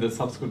and there's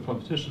subsequent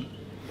competition?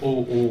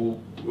 Or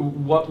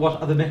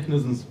what other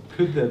mechanisms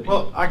could there be?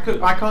 Well, I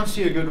can't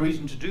see a good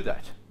reason to do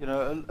that. You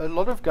know, a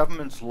lot of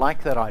governments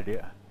like that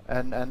idea,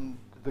 and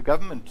the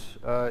government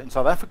in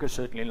South Africa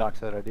certainly likes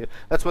that idea.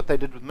 That's what they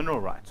did with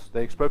mineral rights.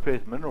 They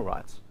expropriated mineral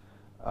rights.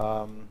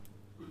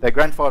 They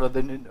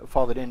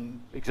grandfathered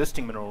in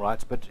existing mineral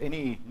rights, but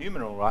any new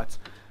mineral rights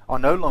are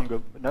no longer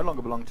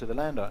belong to the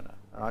landowner,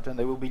 right? And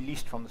they will be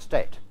leased from the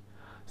state.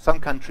 Some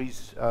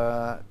countries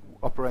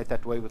operate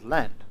that way with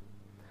land.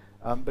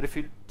 But if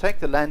you take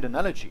the land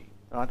analogy,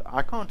 right,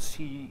 I can't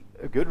see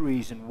a good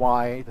reason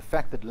why the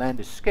fact that land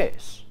is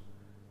scarce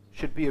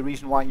should be a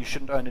reason why you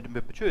shouldn't own it in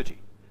perpetuity,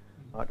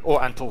 right,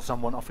 or until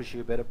someone offers you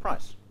a better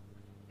price.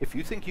 If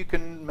you think you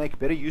can make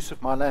better use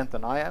of my land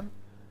than I am,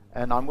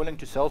 and I'm willing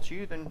to sell to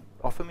you, then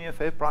offer me a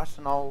fair price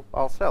and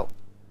I'll sell.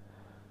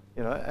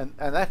 You know,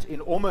 and that in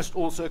almost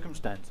all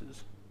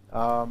circumstances,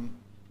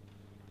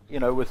 you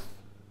know, with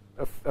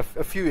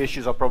a few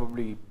issues are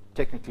probably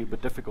technically a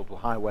bit difficult with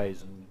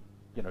highways and,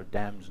 you know,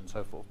 dams and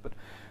so forth. But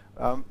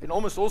in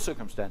almost all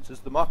circumstances,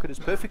 the market is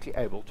perfectly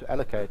able to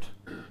allocate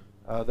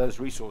those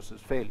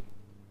resources fairly.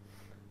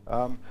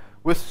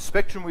 With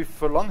spectrum, we've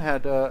for long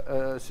had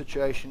a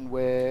situation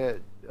where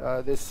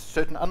there's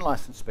certain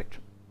unlicensed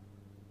spectrum,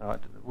 right,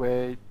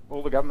 where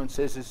all the government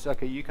says is,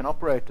 okay, you can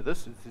operate to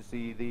this. This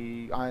is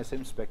the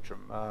ISM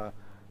spectrum,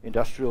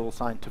 industrial,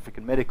 scientific,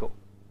 and medical.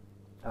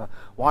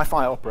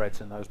 Wi-Fi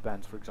operates in those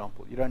bands, for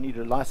example. You don't need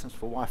a license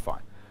for Wi-Fi.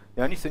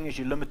 The only thing is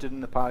you're limited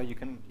in the power you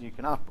can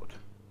output,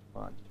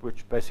 right?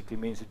 Which basically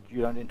means that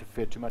you don't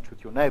interfere too much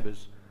with your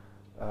neighbors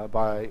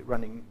by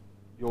running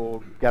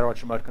your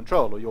garage remote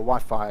control or your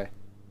Wi-Fi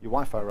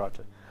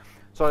router.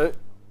 So,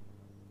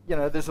 you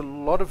know, there's a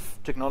lot of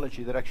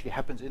technology that actually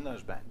happens in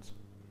those bands.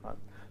 Right?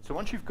 So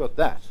once you've got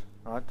that,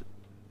 right,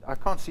 I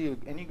can't see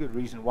any good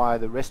reason why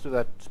the rest of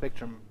that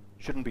spectrum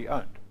shouldn't be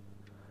owned.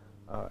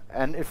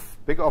 And if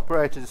big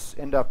operators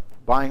end up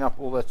buying up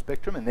all that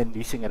spectrum and then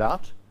leasing it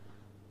out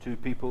to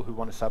people who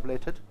want to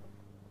sublet it,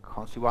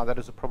 can't see why that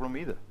is a problem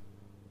either.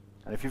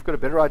 And if you've got a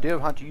better idea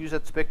of how to use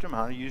that spectrum,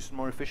 how to use it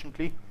more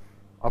efficiently,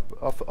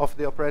 offer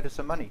the operator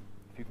some money.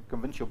 If you can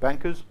convince your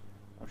bankers,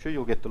 I'm sure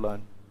you'll get the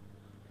loan.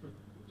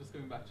 Just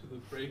going back to the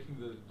breaking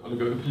the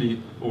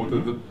oligopoly or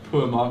the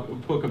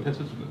poor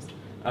competitiveness.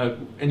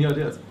 Any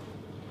ideas?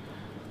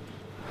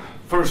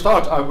 For a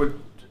start, I would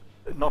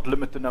not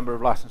limit the number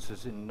of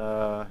licenses in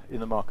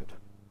the market.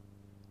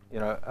 You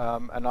know,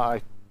 and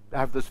I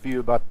have this view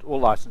about all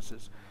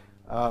licenses.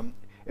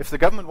 If the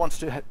government wants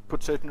to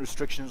put certain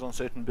restrictions on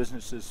certain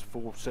businesses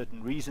for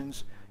certain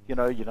reasons, you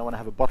know, you don't want to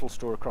have a bottle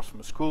store across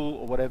from a school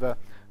or whatever,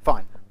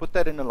 fine. Put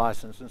that in a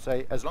license and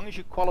say, as long as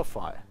you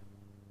qualify,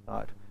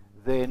 right,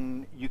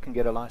 then you can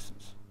get a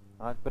license,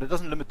 right? But it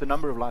doesn't limit the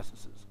number of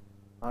licenses,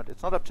 right?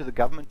 It's not up to the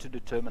government to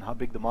determine how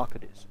big the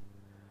market is,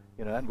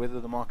 you know, and whether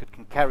the market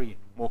can carry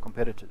more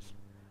competitors.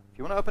 If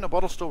you want to open a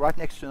bottle store right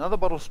next to another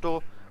bottle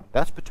store,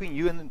 that's between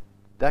you and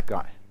that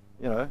guy,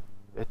 you know.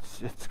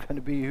 It's going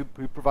to be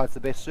who provides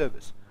the best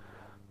service,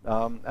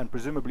 and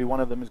presumably one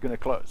of them is going to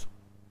close.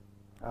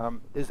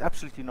 There's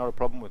absolutely not a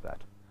problem with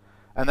that,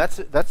 and that's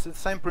the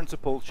same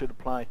principle should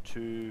apply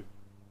to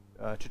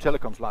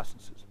telecoms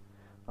licenses.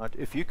 Right?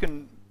 If you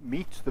can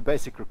meet the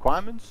basic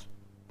requirements,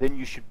 then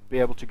you should be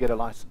able to get a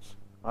license.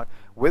 Right?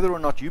 Whether or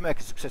not you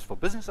make a successful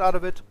business out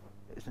of it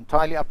is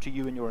entirely up to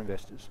you and your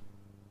investors.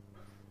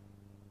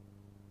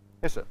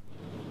 Yes, sir.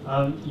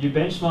 You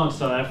benchmarked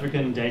South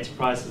African data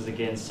prices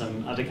against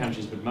some other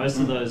countries, but most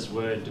of those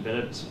were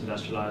developed,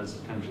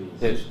 industrialized countries,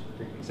 yes,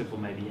 except for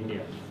maybe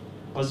India.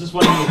 I was just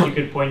wondering if you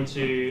could point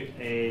to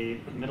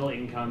a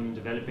middle-income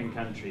developing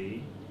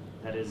country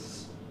that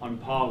is on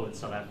par with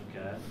South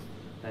Africa,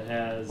 that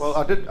has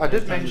I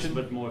did mention a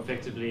bit more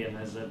effectively and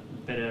has a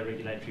better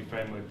regulatory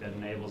framework that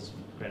enables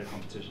greater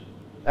competition.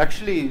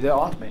 Actually, there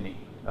aren't many,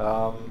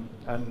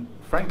 and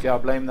frankly, I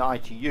blame the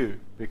ITU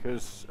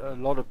because a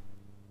lot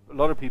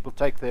of people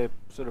take their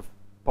sort of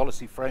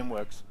policy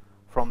frameworks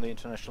from the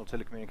International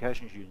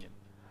Telecommunications Union.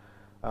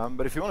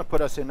 But if you want to put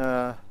us in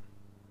a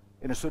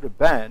sort of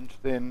band,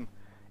 then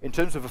in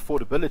terms of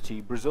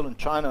affordability, Brazil and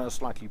China are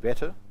slightly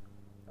better.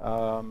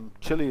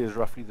 Chile is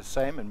roughly the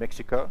same, and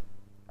Mexico,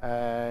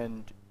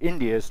 and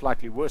India is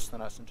slightly worse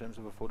than us in terms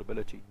of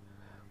affordability.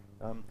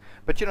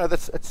 But you know,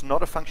 it's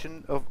not a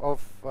function of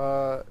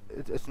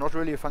it's not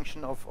really a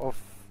function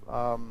of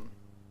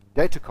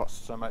data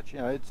costs so much. You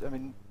know, I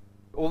mean,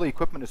 all the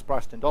equipment is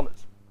priced in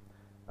dollars.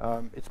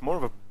 It's more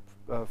of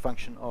a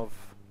function of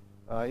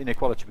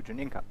inequality between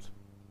incomes.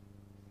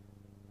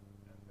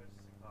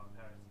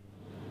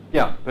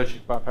 Yeah,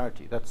 purchasing power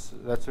parity. That's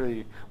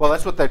really, well,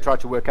 that's what they try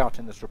to work out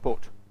in this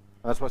report.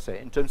 That's what I say.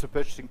 In terms of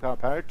purchasing power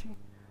parity,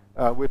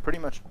 we're pretty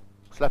much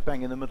slap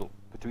bang in the middle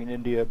between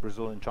India,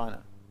 Brazil, and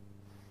China.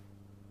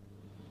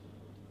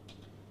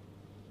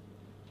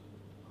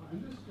 I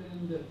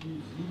understand that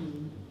New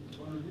Zealand is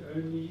one of the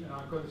only, and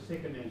I've got a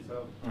second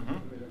answer,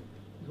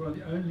 is one of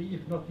the only,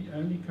 if not the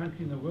only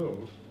country in the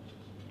world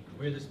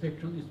where the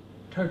spectrum is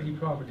totally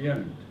privately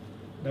owned.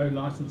 No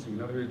licensing.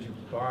 In other words, you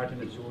buy it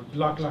and it's yours,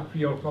 like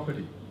freehold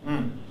property.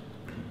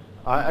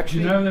 I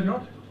actually, do you know that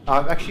not? I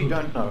actually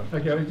don't know.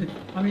 Okay,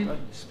 I mean,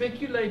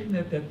 speculating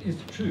that that is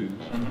true,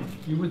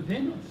 you would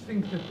then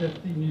think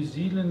that the New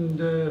Zealand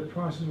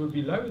prices would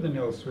be lower than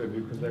elsewhere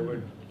because there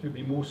would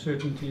be more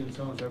certainty and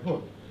so on and so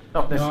forth.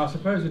 Now, I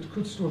suppose it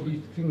could still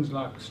be things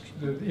like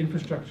the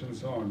infrastructure and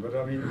so on, but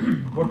I mean,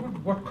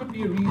 what could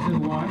be a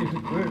reason why, if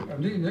it were, I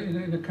mean,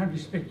 in a country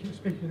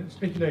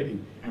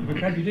speculating, if a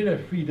country did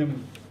have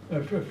freedom,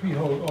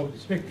 freehold of the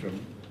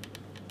spectrum,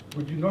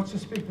 would you not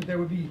suspect that there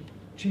would be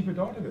cheaper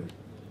data there?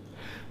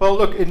 Well,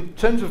 look, in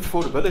terms of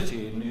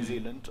affordability in New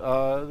Zealand,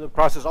 the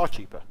prices are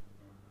cheaper.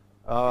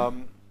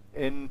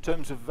 In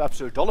terms of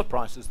absolute dollar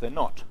prices, they're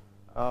not.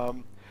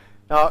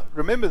 Now,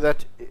 remember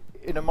that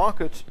in a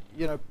market,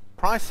 you know,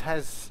 price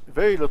has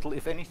very little,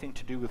 if anything,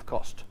 to do with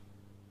cost.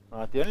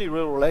 Right? The only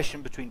real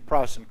relation between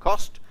price and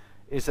cost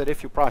is that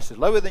if your price is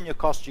lower than your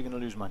cost, you're going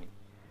to lose money.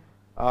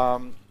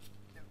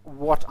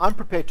 What I'm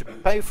prepared to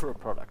pay for a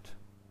product,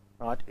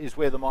 right, is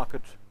where the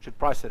market should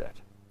price it at.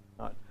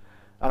 Right?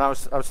 And I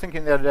was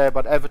thinking the other day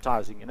about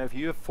advertising. You know, if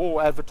you have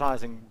 4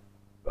 advertising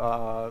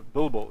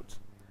billboards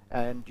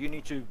and you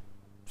need to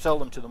sell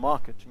them to the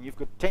market, and you've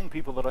got 10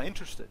 people that are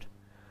interested,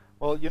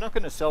 well, you're not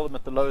going to sell them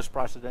at the lowest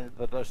price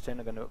that those 10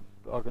 are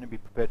going to be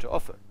prepared to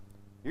offer.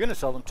 You're going to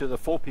sell them to the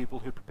 4 people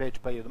who are prepared to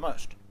pay you the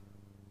most.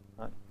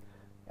 Right?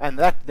 And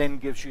that then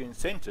gives you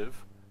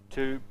incentive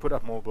to put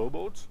up more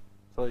billboards,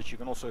 so that you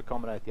can also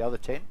accommodate the other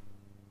 10,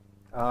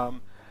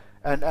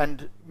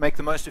 and make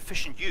the most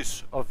efficient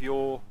use of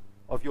your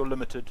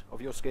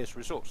scarce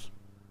resource.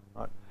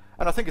 Right?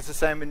 And I think it's the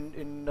same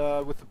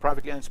with the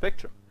privately owned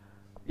spectrum.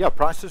 Yeah,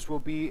 prices will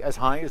be as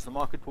high as the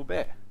market will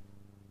bear.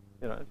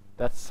 You know,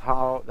 that's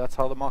how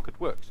the market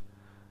works.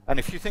 And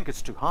if you think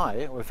it's too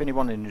high, or if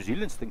anyone in New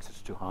Zealand thinks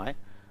it's too high,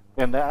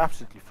 then they're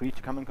absolutely free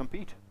to come and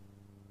compete.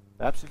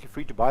 They're absolutely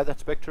free to buy that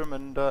spectrum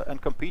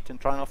and compete and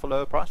try and offer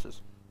lower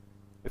prices.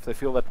 If they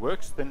feel that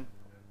works, then...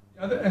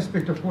 The other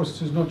aspect, of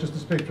course, is not just the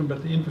spectrum,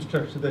 but the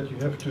infrastructure that you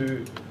have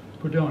to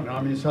put on.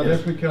 I mean, South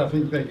Africa, I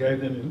think they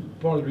gave them,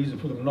 part of the reason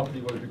for the monopoly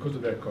was because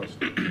of that cost.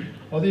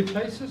 Are there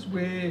places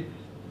where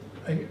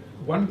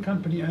one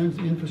company owns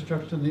the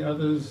infrastructure and the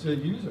others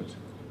use it?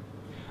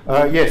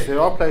 Yes, there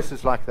are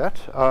places like that.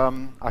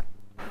 I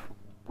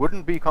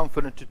wouldn't be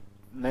confident to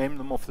name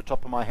them off the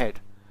top of my head.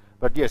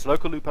 But yes,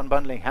 local loop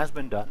unbundling has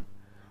been done.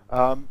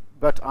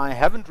 But I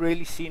haven't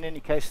really seen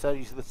any case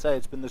studies that say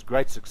it's been this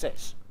great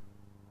success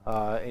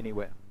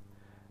anywhere.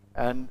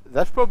 And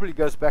that probably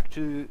goes back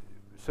to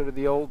sort of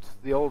the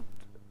old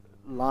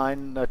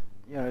line that,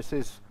 you know,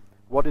 says,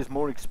 what is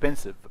more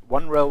expensive,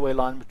 one railway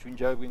line between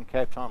Joburg and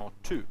Cape Town or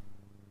two?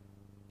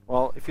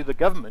 Well, if you're the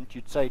government,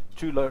 you'd say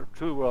two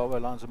railway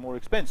lines are more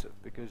expensive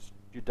because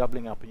you're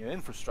doubling up in your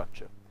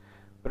infrastructure.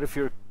 But if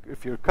you're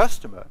a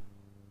customer,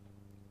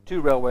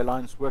 two railway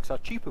lines works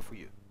out cheaper for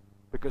you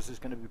because there's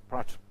going to be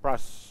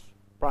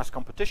price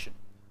competition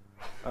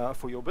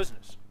for your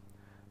business.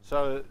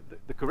 So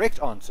the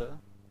correct answer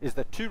is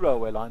that two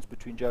railway lines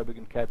between Joburg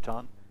and Cape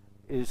Town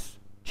is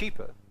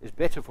cheaper, is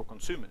better for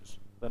consumers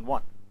than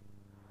one.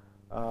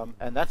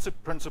 And that's a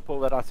principle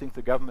that I think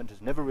the government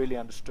has never really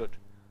understood.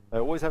 They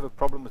always have a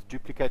problem with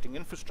duplicating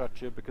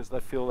infrastructure because they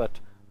feel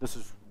that this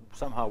is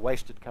somehow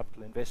wasted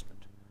capital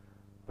investment.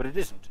 But it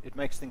isn't. It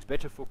makes things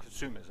better for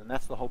consumers, and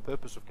that's the whole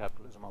purpose of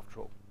capitalism after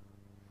all.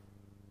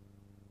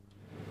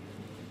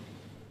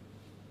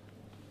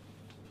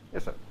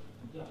 Yes, sir.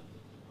 Yeah.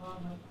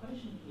 My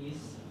question is,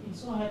 it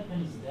so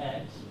happens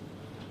that,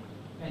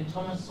 and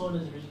Thomas Sowell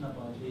has written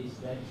about this,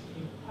 that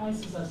if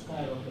prices are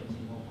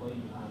skyrocketing or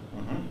going up,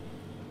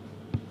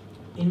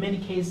 in many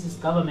cases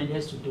government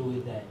has to do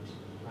with that,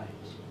 right?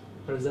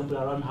 For example,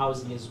 around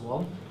housing as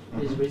well.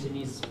 He's written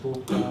his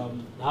book, The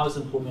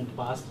Housing Boom and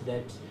Bust,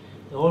 that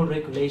the whole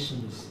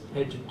regulations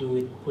had to do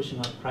with pushing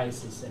up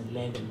prices and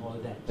land and all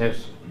that,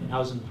 yes, and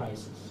housing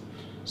prices.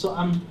 So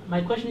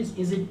my question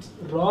is it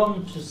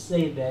wrong to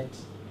say that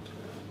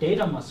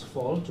data must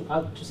fall,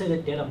 to say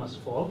that data must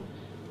fall,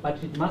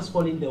 but it must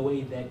fall in the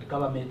way that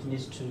government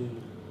needs to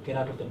get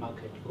out of the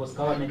market, because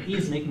government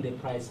is making the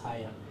price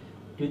higher?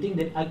 Do you think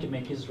that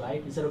argument is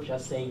right, instead of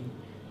just saying,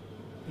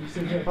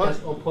 instead of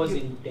just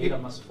opposing data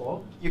must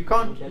fall? You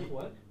can't. Would that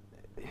work?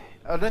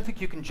 I don't think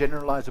you can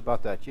generalize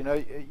about that. You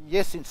know,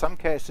 yes, in some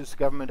cases,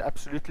 government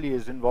absolutely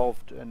is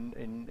involved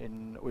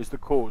or is the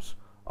cause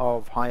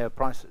of higher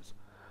prices.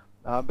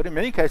 But in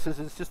many cases,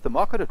 it's just the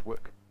market at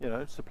work. You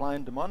know, supply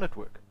and demand at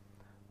work.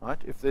 Right?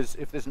 If there's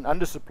an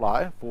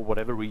undersupply for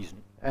whatever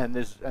reason, and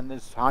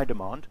there's high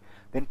demand,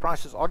 then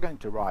prices are going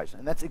to rise,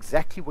 and that's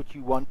exactly what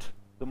you want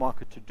the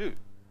market to do.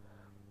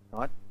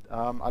 Right?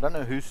 I don't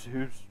know who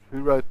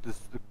wrote the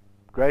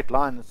great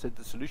line that said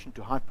the solution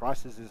to high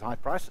prices is high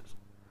prices.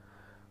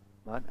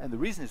 Right? And the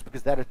reason is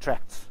because that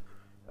attracts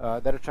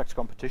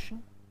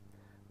competition,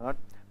 right?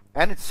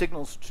 And it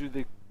signals to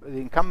the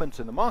incumbents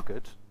in the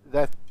market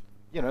that,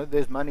 you know,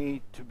 there's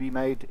money to be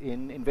made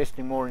in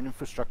investing more in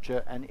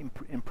infrastructure and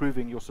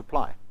improving your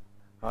supply,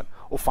 right?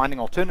 Or finding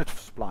alternative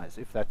supplies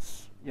if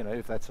that's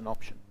an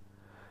option.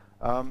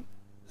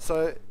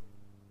 So,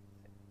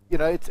 you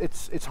know,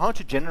 it's hard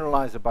to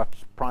generalize about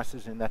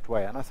prices in that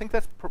way, and I think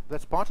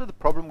that's part of the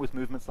problem with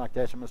movements like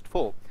Data Must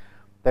Fall.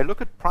 They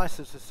look at price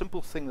as a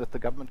simple thing that the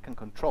government can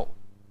control,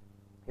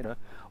 you know,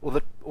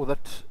 or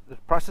that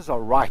prices are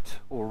right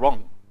or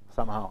wrong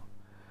somehow.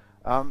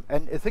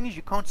 And the thing is,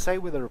 you can't say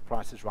whether a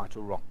price is right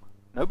or wrong.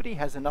 Nobody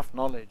has enough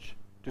knowledge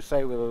to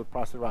say whether the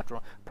price is right or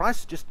wrong.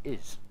 Price just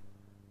is.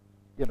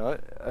 You know,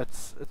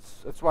 it's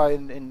why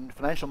in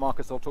financial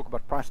markets they'll talk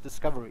about price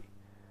discovery.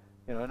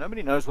 You know,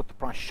 nobody knows what the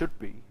price should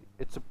be.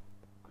 It's a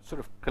sort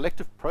of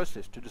collective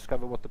process to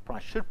discover what the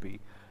price should be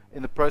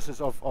in the process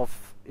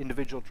of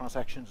individual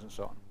transactions and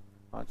so on.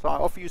 Right? So I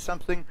offer you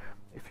something.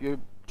 If you're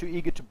too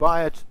eager to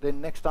buy it, then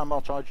next time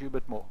I'll charge you a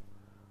bit more.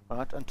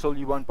 Right? Until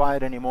you won't buy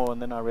it anymore,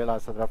 and then I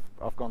realize that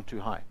I've gone too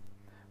high.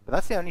 But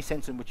that's the only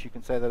sense in which you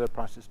can say that a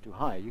price is too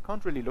high. You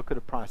can't really look at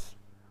a price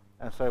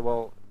and say,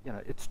 well, you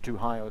know, it's too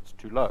high or it's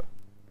too low.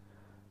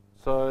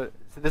 So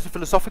there's a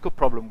philosophical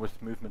problem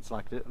with movements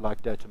like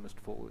Data Must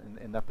Fall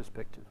in that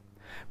perspective.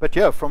 But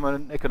yeah, from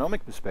an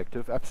economic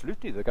perspective,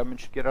 absolutely, the government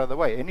should get out of the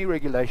way. Any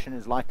regulation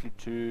is likely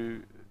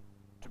to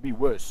be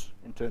worse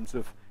in terms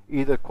of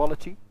either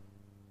quality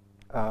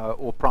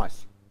or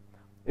price.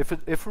 If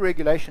a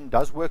regulation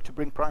does work to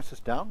bring prices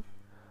down,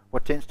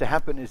 what tends to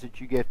happen is that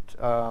you get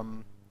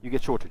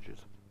shortages,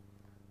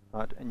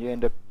 right? And you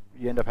end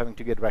up having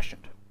to get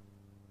rationed,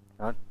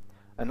 right?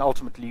 And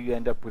ultimately you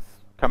end up with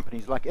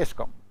companies like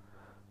Eskom,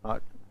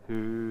 right?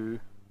 who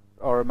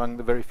are among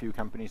the very few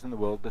companies in the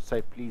world that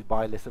say, please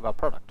buy less of our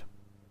product.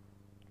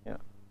 Yeah.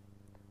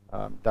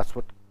 That's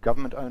what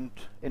government-owned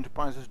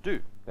enterprises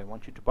do. They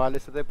want you to buy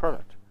less of their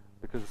product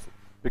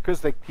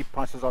because they keep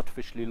prices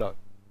artificially low.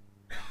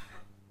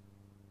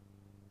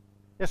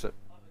 Yes, sir.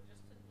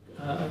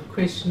 A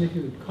question, if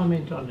you would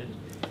comment on it,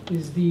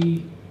 is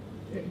a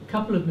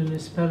couple of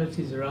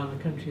municipalities around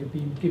the country have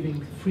been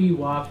giving free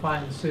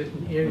Wi-Fi in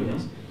certain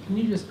areas. Can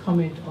you just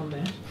comment on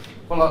that?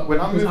 Well, when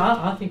I Because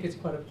I think it's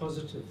quite a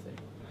positive thing.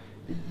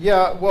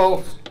 Yeah,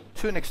 well,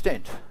 to an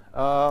extent.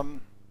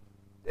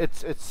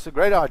 It's a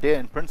great idea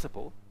in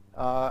principle,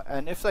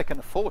 and if they can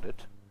afford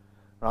it,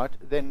 right,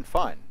 then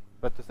fine.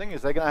 But the thing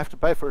is, they're going to have to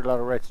pay for it out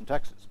of rates and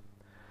taxes.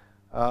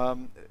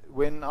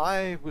 When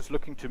I was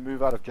looking to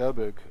move out of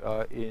Joburg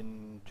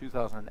in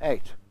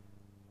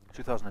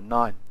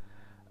 2009,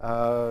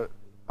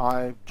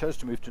 I chose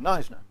to move to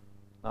Knysna.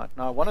 Right.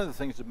 Now, one of the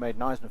things that made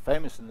Knysna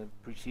famous in the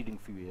preceding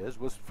few years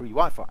was free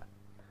Wi-Fi.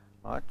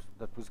 Right,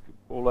 that was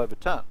all over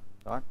town.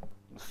 Right,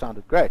 it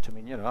sounded great. I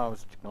mean, you know, I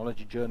was a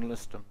technology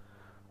journalist.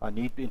 I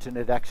need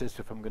internet access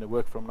if I'm going to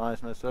work from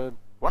Knysna. So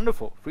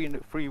wonderful, free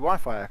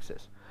Wi-Fi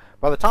access.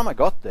 By the time I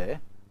got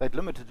there, they'd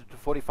limited it to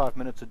 45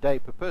 minutes a day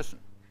per person.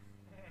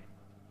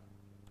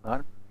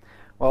 Right?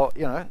 Well,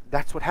 you know,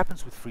 that's what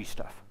happens with free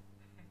stuff.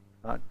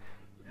 Right?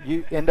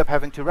 You end up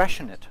having to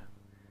ration it.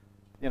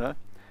 You know,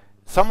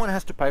 someone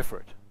has to pay for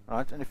it.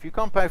 Right? And if you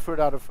can't pay for it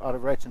out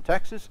of rates and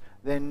taxes,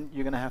 then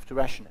you're going to have to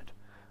ration it.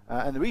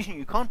 And the reason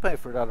you can't pay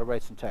for it out of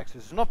rates and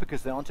taxes is not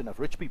because there aren't enough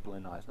rich people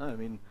in Knysna. I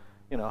mean,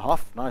 you know,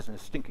 half Knysna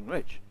is stinking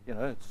rich. You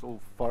know, it's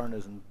all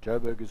foreigners and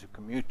Joburgers who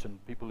commute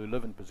and people who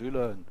live in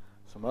Pazula and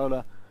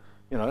Samola.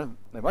 You know,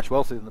 they're much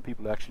wealthier than the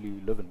people who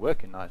actually live and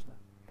work in Knysna.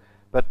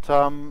 But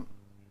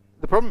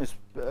the problem is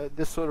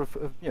this sort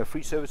of you know,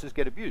 free services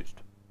get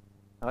abused.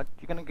 Right?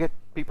 You're going to get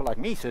people like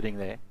me sitting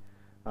there,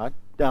 right,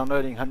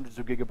 downloading hundreds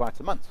of gigabytes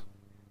a month,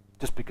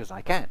 just because I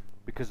can,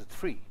 because it's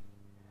free.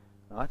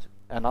 Right?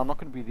 And I'm not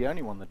going to be the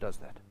only one that does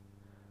that.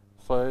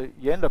 So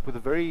you end up with a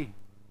very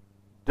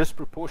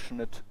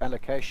disproportionate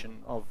allocation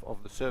of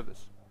the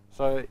service.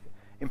 So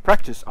in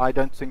practice, I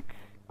don't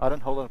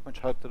hold out much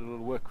hope that it will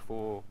work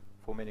for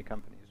many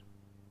companies.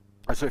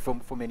 Sorry,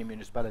 for many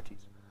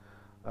municipalities.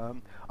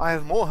 I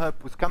have more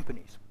hope with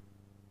companies,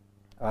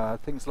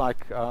 things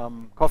like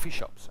coffee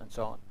shops and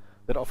so on,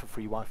 that offer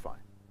free Wi-Fi,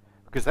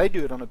 because they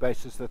do it on a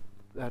basis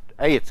that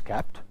A, it's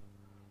capped.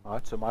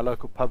 Right, so my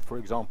local pub, for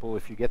example,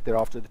 if you get there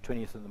after the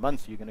 20th of the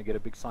month, you're going to get a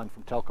big sign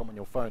from Telkom on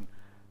your phone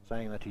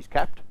saying that he's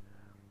capped.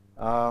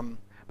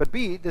 But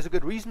B, there's a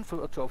good reason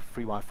to offer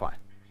free Wi-Fi,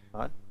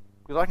 right?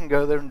 Because I can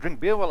go there and drink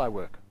beer while I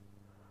work,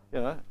 you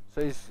know.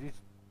 So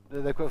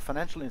they've got a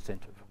financial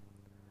incentive,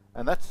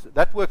 and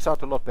that works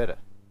out a lot better.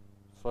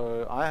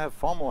 So I have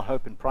far more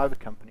hope in private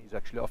companies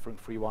actually offering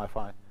free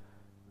Wi-Fi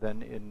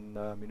than in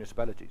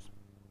municipalities.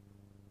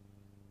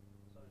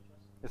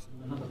 Yes.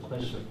 Another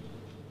question.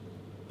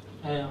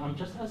 I'm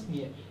just asking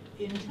you,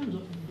 in terms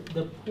of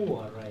the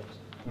poor, right?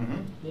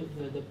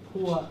 Mm-hmm. The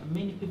poor,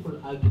 many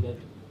people argue that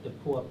the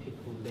poor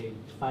people, they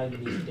find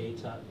this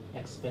data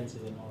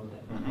expensive and all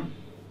that. Mm-hmm.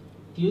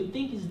 Do you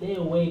think is there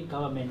a way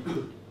government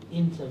could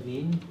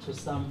intervene to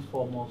some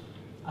form of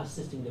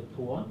assisting the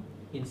poor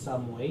in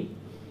some way,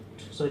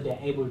 so they're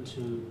able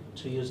to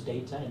use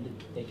data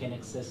and they can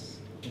access,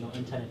 you know,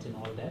 internet and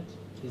all that?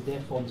 Is there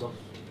forms of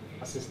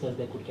assistance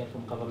they could get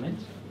from government?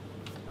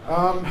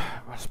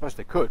 I suppose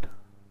they could.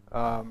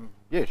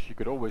 Yes, you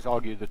could always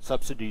argue that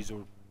subsidies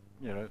or,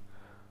 you know,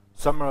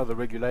 some other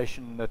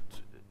regulation that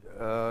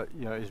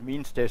you know, is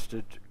means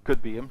tested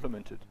could be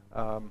implemented.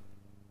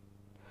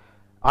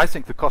 I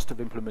think the cost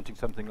of implementing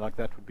something like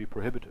that would be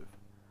prohibitive.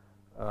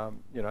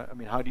 You know, I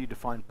mean, how do you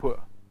define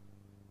poor?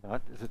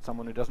 Right? Is it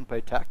someone who doesn't pay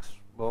tax?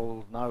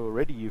 Well, now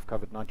already you've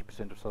covered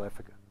 90% of South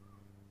Africa.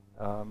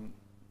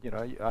 You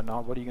know,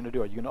 now what are you going to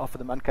do? Are you going to offer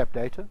them uncapped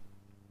data?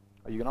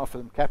 Are you going to offer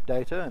them capped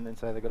data and then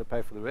say they've got to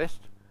pay for the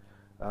rest?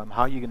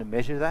 How are you going to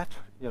measure that?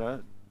 You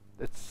know,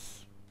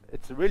 it's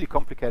a really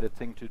complicated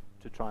thing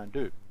to try and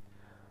do.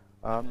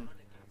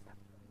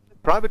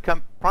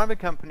 Private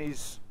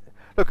companies,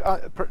 look,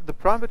 the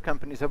private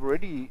companies have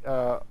already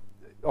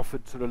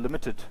offered sort of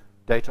limited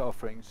data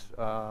offerings,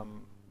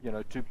 you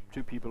know,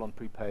 to people on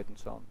prepaid and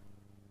so on.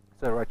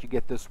 So, right, you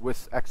get this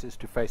with access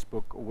to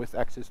Facebook or with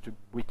access to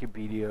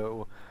Wikipedia,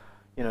 or,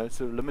 you know,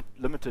 sort of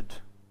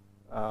limited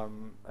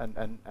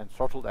and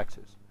throttled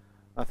access.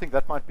 I think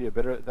that might be a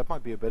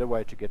better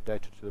way to get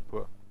data to the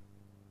poor.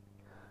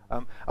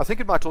 I think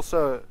it might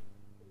also,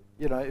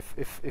 you know,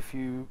 if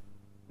you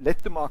let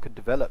the market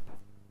develop,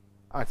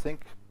 I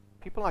think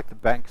people like the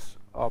banks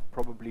are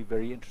probably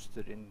very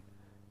interested in,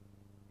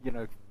 you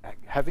know,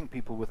 having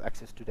people with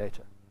access to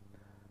data.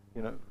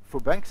 You know, for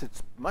banks,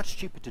 it's much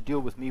cheaper to deal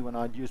with me when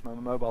I use my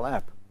mobile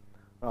app,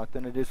 right,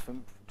 than it is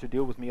to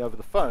deal with me over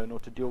the phone or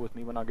to deal with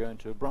me when I go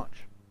into a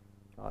branch.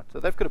 Right?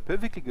 So they've got a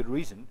perfectly good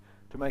reason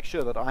to make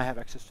sure that I have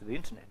access to the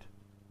internet,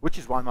 which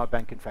is why my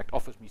bank, in fact,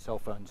 offers me cell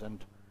phones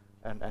and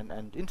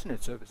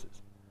internet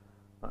services.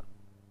 Right?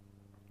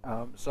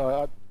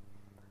 So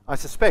I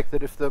suspect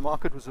that if the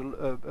market was a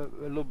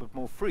little bit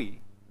more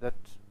free, that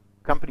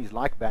companies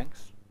like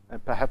banks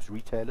and perhaps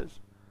retailers,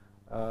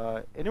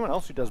 anyone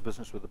else who does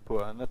business with the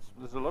poor, and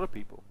there's a lot of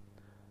people,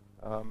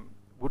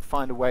 would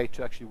find a way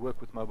to actually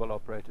work with mobile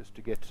operators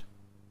to get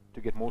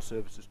more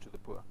services to the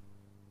poor.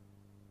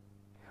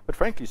 But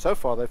frankly, so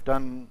far they've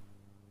done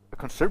a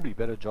considerably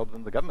better job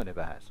than the government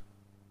ever has.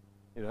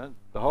 You know,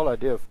 the whole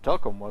idea of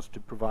telecom was to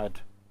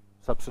provide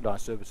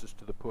subsidized services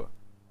to the poor.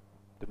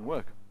 Didn't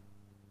work.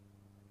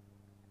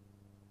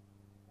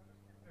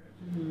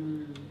 That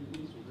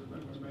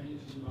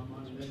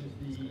is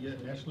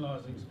the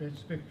nationalising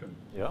spectrum.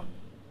 Yeah.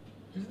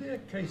 Is there a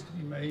case to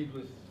be made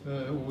with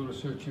all the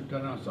research you've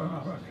done?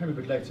 I came a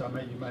bit late, so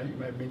you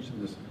may have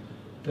mentioned this,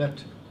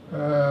 that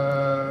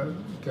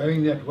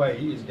going that way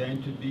is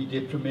going to be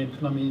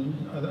detrimental. I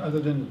mean,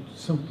 other than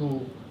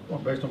simple, well,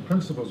 based on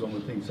principles, one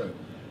would think so.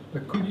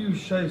 But could you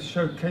show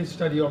case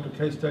study after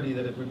case study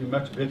that it would be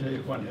much better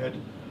if one had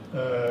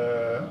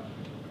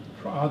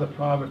either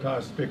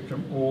privatised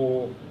spectrum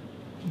or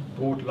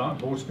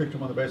bought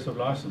spectrum on the basis of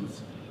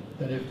licence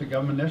than if the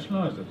government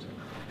nationalised it?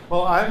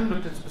 Well, I haven't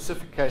looked at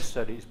specific case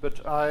studies,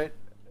 but I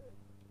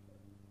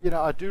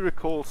do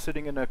recall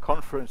sitting in a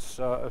conference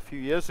a few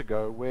years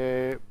ago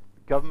where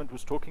government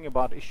was talking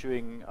about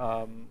issuing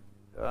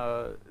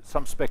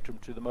some spectrum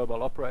to the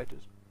mobile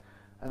operators.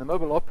 And the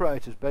mobile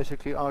operators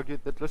basically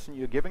argued that, listen,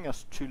 you're giving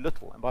us too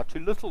little. And by too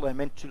little, they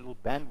meant too little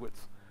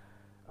bandwidth.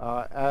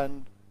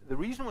 And the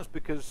reason was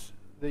because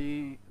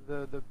the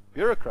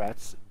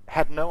bureaucrats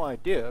had no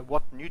idea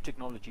what new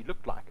technology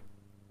looked like,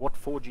 what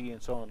 4G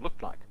and so on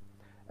looked like,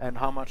 and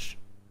how much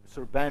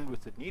sort of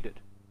bandwidth it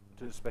needed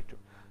to the spectrum.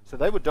 So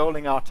they were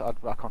doling out, I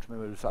can't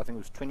remember, I think it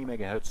was 20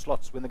 megahertz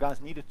slots when the guys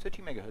needed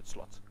 30 megahertz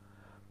slots,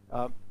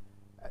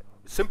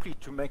 simply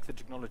to make the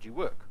technology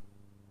work.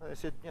 They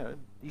said, you know,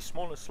 these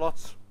smaller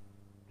slots,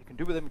 you can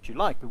do with them what you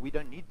like, but we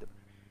don't need them.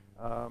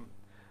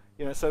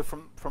 You know, so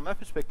from that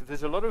perspective,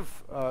 there's a lot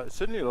of,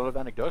 certainly a lot of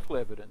anecdotal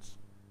evidence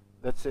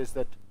that says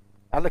that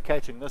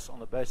allocating this on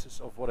the basis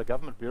of what a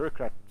government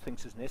bureaucrat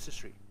thinks is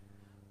necessary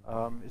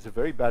is a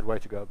very bad way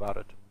to go about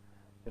it.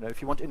 You know,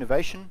 if you want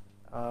innovation,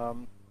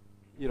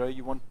 you know,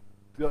 you want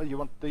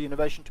the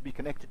innovation to be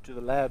connected to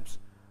the labs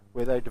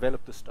where they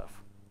develop this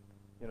stuff.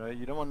 You know,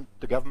 you don't want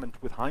the government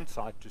with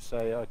hindsight to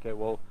say, okay,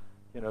 well,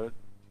 you know,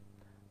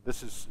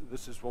 this is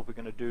what we're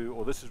going to do,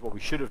 or this is what we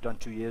should have done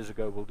 2 years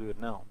ago. We'll do it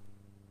now.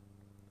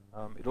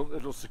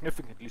 It'll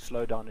significantly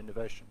slow down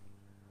innovation.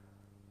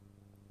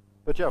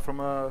 But yeah, from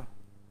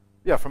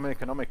an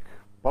economic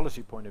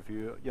policy point of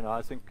view, you know,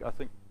 I think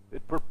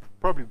it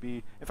probably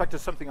be. In fact,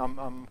 it's something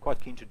I'm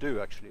quite keen to do.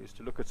 Actually, is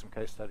to look at some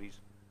case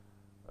studies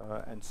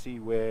and see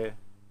where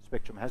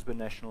spectrum has been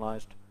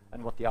nationalised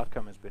and what the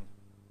outcome has been.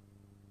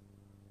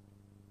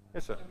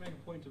 Yes, sir. I make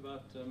a point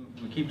about,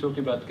 we keep talking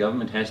about the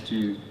government has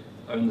to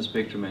own the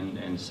spectrum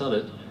and sell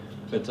it,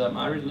 but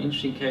I read an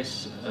interesting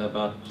case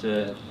about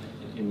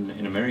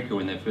in America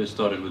when they first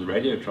started with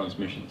radio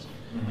transmissions,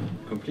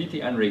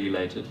 completely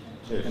unregulated,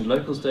 yes. And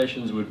local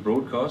stations would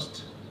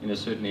broadcast in a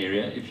certain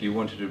area. If you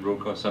wanted to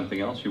broadcast something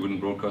else, you wouldn't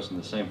broadcast in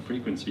the same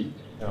frequency,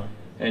 yeah.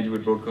 And you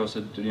would broadcast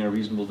it a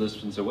reasonable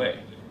distance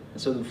away.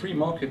 And so the free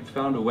market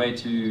found a way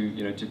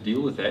to to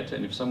deal with that.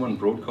 And if someone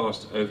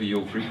broadcast over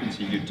your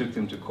frequency, you took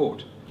them to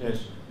court.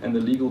 Yes. And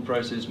the legal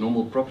process,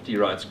 normal property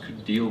rights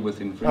could deal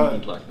with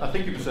infringement like that. I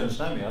think you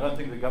misunderstand me. I don't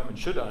think the government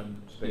should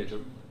own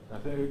spectrum. Yes.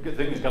 I think the good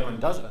thing is government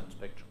does own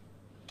spectrum,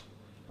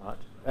 right?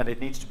 And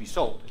it needs to be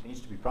sold. It needs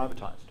to be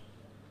privatized.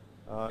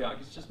 Yeah, I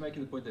guess just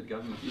making the point that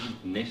government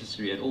isn't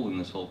necessary at all in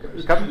this whole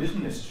process. Government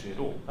isn't necessary at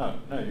all.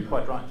 No, you're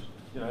quite right.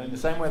 You know, in the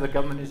same way that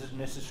government isn't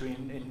necessary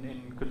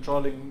in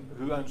controlling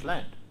who owns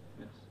land.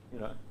 Yes. You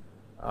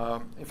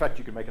know, in fact,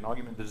 you can make an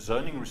argument that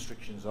zoning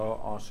restrictions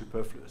are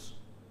superfluous.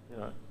 You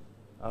know,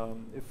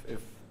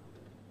 if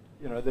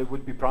you know, there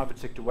would be private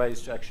sector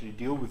ways to actually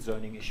deal with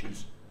zoning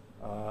issues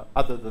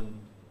other than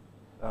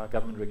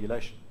government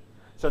regulation.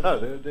 So no,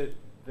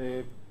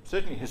 they're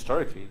certainly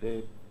historically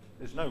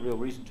there's no real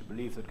reason to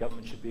believe that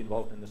government should be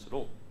involved in this at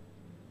all.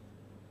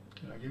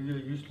 Can I give you a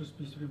useless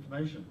piece of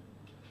information?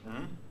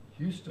 Mm-hmm.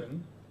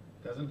 Houston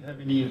doesn't have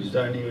any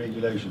zoning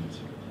regulations.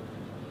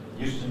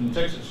 Houston,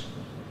 Texas.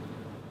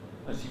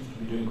 That seems to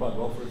be doing quite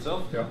well for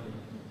itself. Yeah.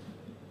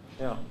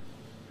 Yeah.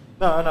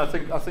 No, and I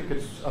think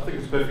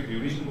it's perfectly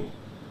reasonable.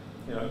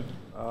 You know,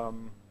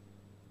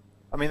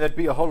 I mean, there'd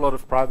be a whole lot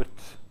of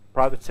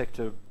private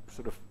sector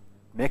sort of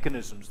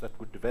mechanisms that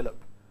would develop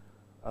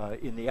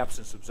in the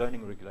absence of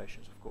zoning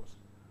regulations, of course.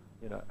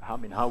 You know, I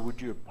mean, how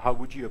would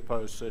you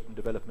oppose certain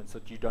developments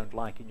that you don't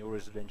like in your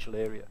residential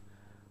area?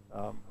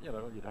 You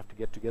know, you'd have to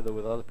get together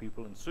with other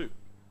people and sue.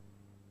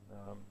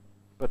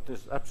 But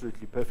there's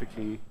absolutely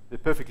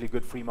perfectly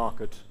good free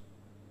market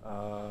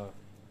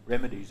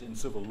remedies in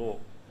civil law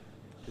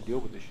to deal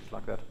with issues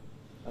like that.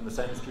 And the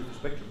same is true for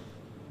spectrum.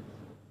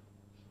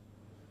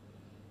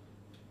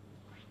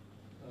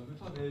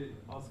 If I may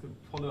ask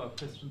a follow-up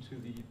question to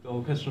the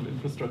whole question of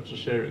infrastructure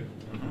sharing.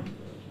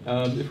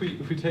 If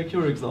we take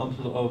your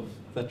example of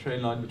that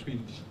train line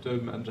between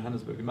Durban and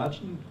Johannesburg,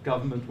 imagine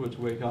government were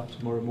to wake up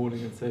tomorrow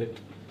morning and say,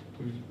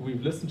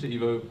 we've listened to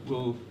Ivo,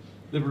 we'll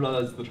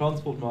liberalize the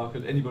transport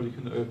market, anybody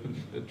can open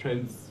a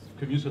train's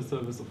commuter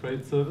service or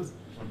freight service.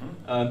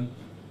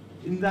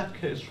 In that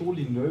case,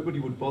 surely nobody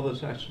would bother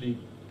to actually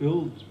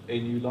build a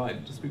new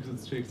line just because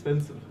it's too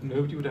expensive.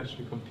 Nobody would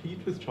actually compete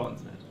with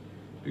Transnet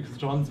because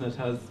Transnet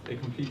has a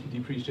completely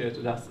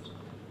depreciated asset.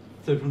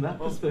 So from that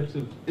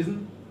perspective,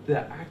 isn't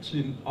there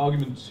actually an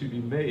argument to be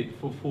made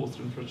for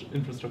forced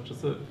infrastructure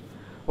service?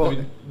 Well, I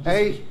mean, if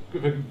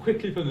I can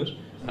quickly finish,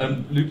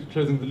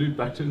 closing the loop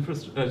back to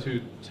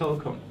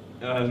telecom.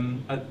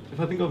 If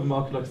I think of a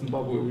market like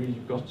Zimbabwe, where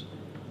you've got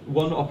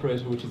one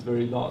operator which is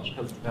very large,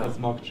 has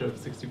market share of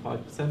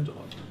 65%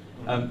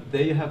 of.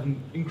 They have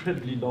an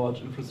incredibly large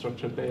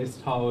infrastructure base,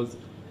 towers,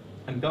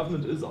 and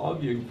government is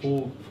arguing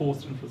for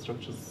forced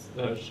infrastructure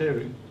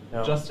sharing,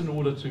 just in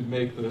order to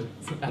make the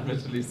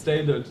admittedly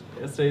state-owned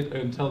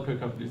telco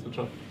companies, which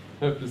are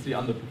hopelessly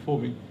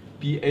underperforming,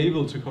 be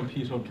able to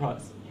compete on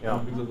price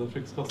because of the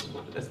fixed cost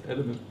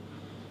element.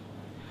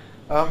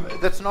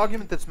 That's an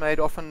argument that's made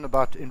often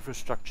about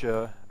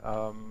infrastructure.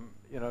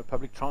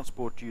 Public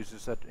transport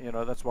uses that.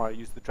 That's why I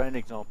use the train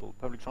example.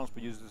 Public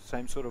transport uses the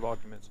same sort of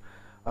arguments.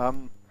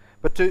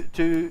 But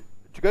to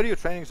go to your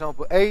train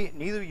example,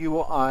 neither you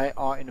or I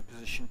are in a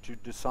position to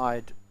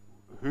decide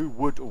who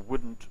would or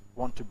wouldn't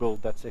want to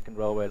build that second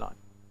railway line.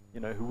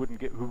 Who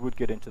would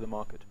get into the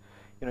market.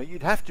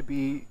 You'd have to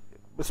be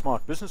a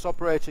smart business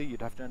operator.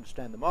 You'd have to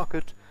understand the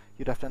market.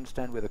 You'd have to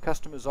understand where the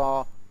customers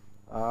are.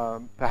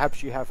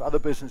 Perhaps you have other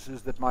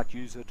businesses that might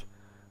use it.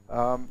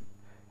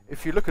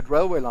 If you look at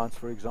railway lines,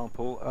 for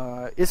example,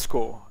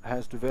 ISCOR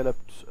has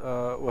developed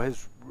or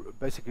has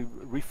basically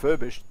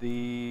refurbished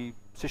the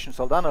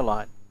Sishen-Saldanha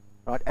line,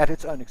 right, at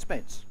its own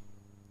expense,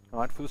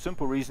 right, for the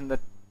simple reason that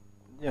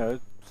South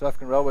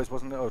African Railways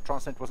or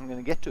Transnet wasn't going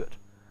to get to it.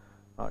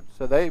 Right.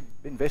 So they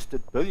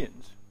invested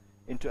billions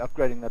into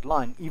upgrading that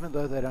line, even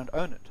though they don't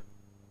own it.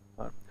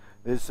 Right.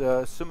 There's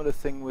a similar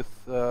thing with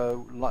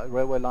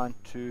railway line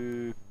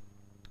to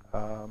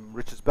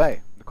Richards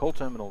Bay, the coal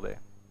terminal there,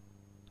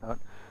 right,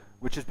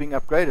 which is being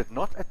upgraded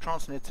not at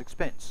Transnet's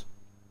expense,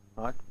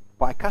 right,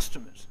 by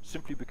customers,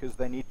 simply because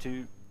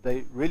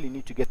they really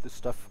need to get this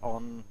stuff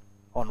on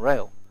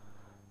rail.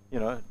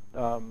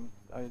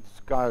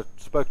 This guy I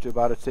spoke to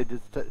about it said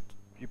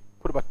you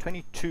put about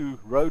 22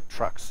 road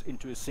trucks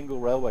into a single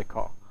railway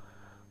car.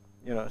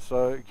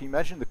 So can you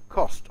imagine the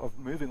cost of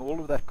moving all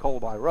of that coal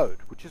by road,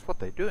 which is what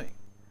they're doing.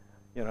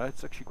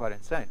 It's actually quite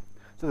insane.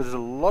 So there's a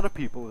lot of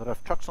people that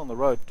have trucks on the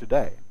road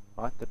today,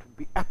 right, that would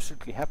be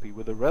absolutely happy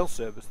with a rail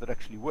service that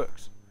actually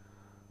works.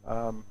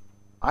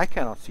 I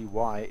cannot see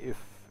why,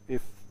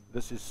 if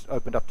this is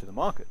opened up to the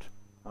market,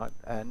 right,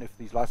 and if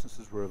these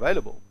licenses were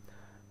available,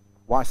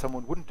 why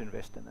someone wouldn't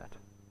invest in that.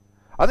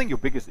 I think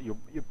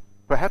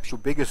perhaps your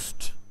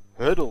biggest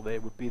hurdle there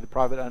would be the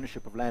private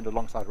ownership of land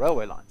alongside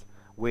railway lines.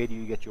 Where do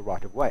you get your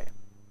right of way?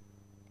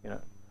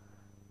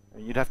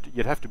 You'd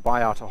have to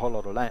buy out a whole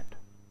lot of land.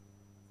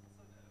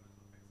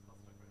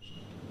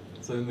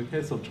 So in the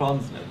case of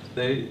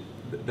Transnet,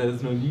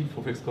 there's no need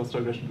for fixed cost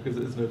regression because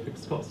there is no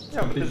fixed cost.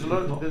 Yeah, but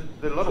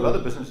there are a lot of other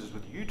businesses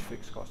with huge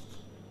fixed costs,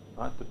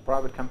 right? That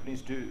private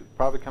companies do.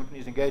 Private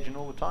companies engage in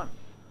all the time.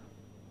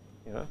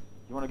 You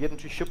want to get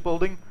into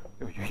shipbuilding,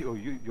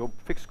 your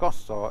fixed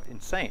costs are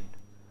insane,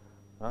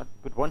 right?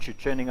 But once you're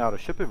churning out a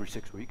ship every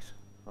 6 weeks,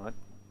 right,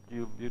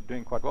 you're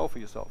doing quite well for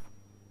yourself.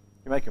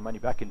 You make your money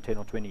back in 10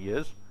 or 20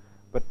 years,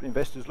 but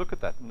investors look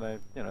at that and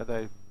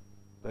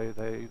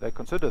they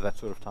consider that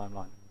sort of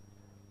timeline.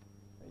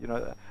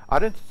 I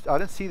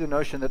don't see the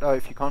notion that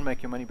if you can't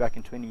make your money back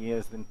in 20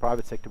 years, then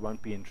private sector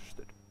won't be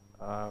interested.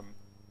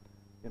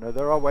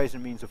 There are ways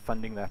and means of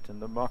funding that,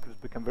 and the market has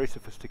become very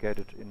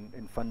sophisticated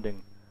in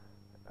funding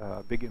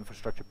big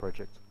infrastructure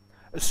projects,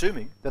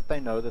 assuming that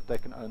they know that they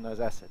can own those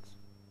assets,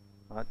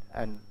 right,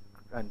 and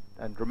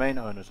remain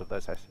owners of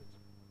those assets.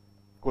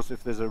 Of course,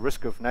 if there's a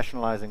risk of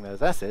nationalizing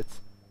those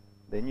assets,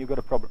 then you've got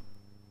a problem.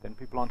 Then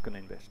people aren't going to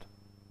invest.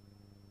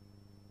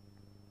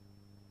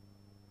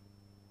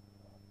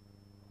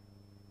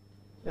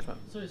 Yes, ma'am.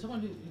 Sorry, someone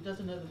who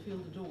doesn't know the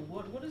field at all,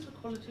 what is the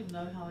quality of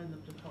know-how in the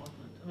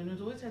department? I mean,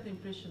 we've always had the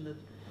impression that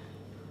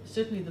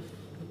certainly the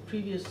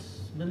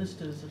previous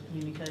ministers of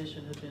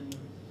communication have been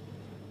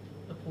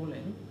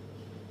appalling.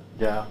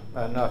 Yeah,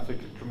 no, I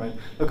think it remains.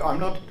 Look, I'm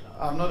not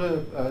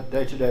a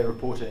day-to-day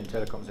reporter in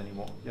telecoms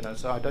anymore.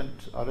 So I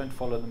don't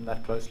follow them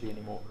that closely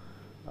anymore.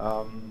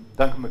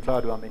 Duncan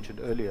McLeod, who I mentioned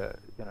earlier,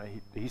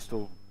 he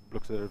still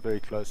looks at it very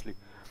closely.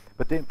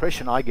 But the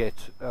impression I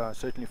get,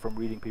 certainly from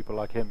reading people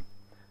like him,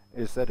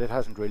 is that it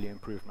hasn't really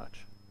improved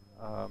much.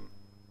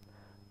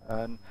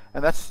 And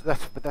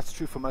that's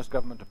true for most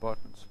government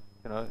departments.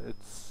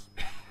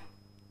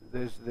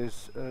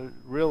 There's a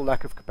real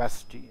lack of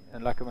capacity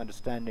and lack of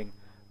understanding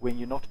when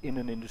you're not in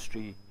an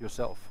industry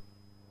yourself.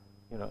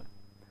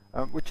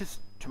 Which is,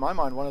 to my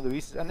mind, one of the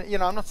reasons. And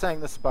I'm not saying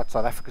this about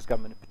South Africa's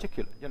government in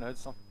particular.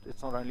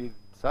 It's not only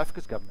South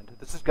Africa's government.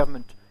 This is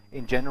government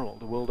in general,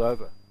 the world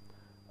over.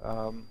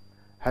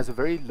 has a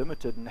very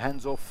limited and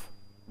hands-off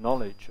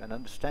knowledge and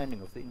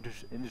understanding of the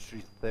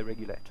industries that they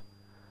regulate,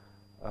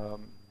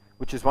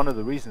 which is one of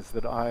the reasons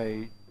that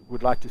I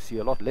would like to see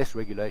a lot less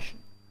regulation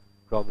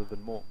rather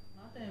than more.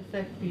 Might they in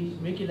fact be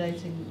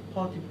regulating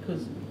partly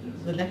because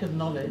the lack of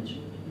knowledge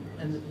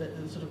and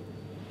the sort of,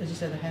 as you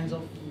say, the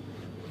hands-off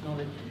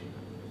knowledge?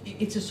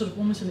 It's a sort of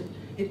almost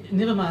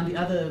never mind the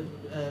other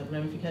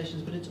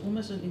ramifications, but it's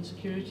almost an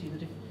insecurity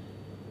that if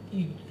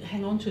you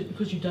hang on to it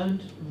because you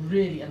don't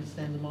really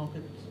understand the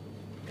market,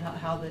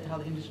 how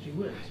the industry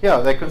works. Yeah,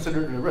 they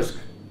consider it a risk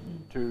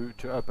to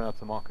open up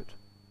the market,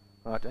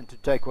 right, and to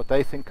take what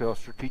they think are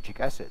strategic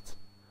assets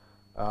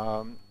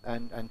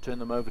and turn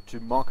them over to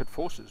market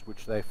forces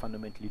which they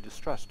fundamentally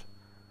distrust.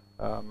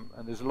 And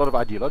there's a lot of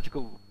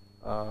ideological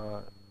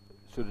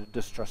sort of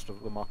distrust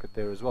of the market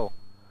there as well.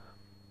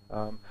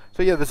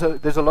 So yeah,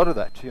 there's a lot of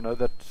that, you know,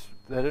 that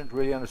they don't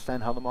really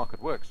understand how the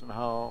market works and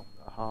how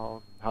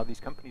these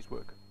companies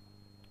work.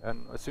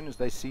 And as soon as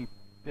they see,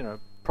 you know,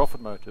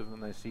 profit motive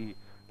and they see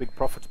big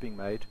profits being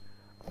made,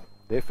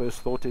 their first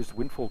thought is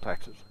windfall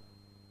taxes.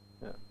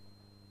 Yeah.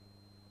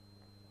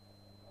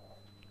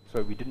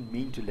 So we didn't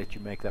mean to let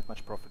you make that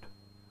much profit.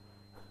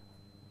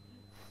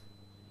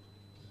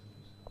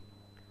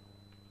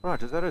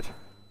 Right, is that it?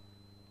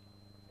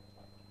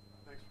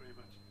 Thanks very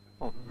much.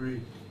 Oh.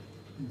 Very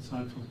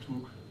insightful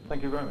talk.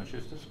 Thank you very much,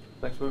 Justus.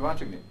 Thanks for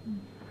inviting me.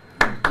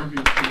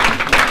 Obviously,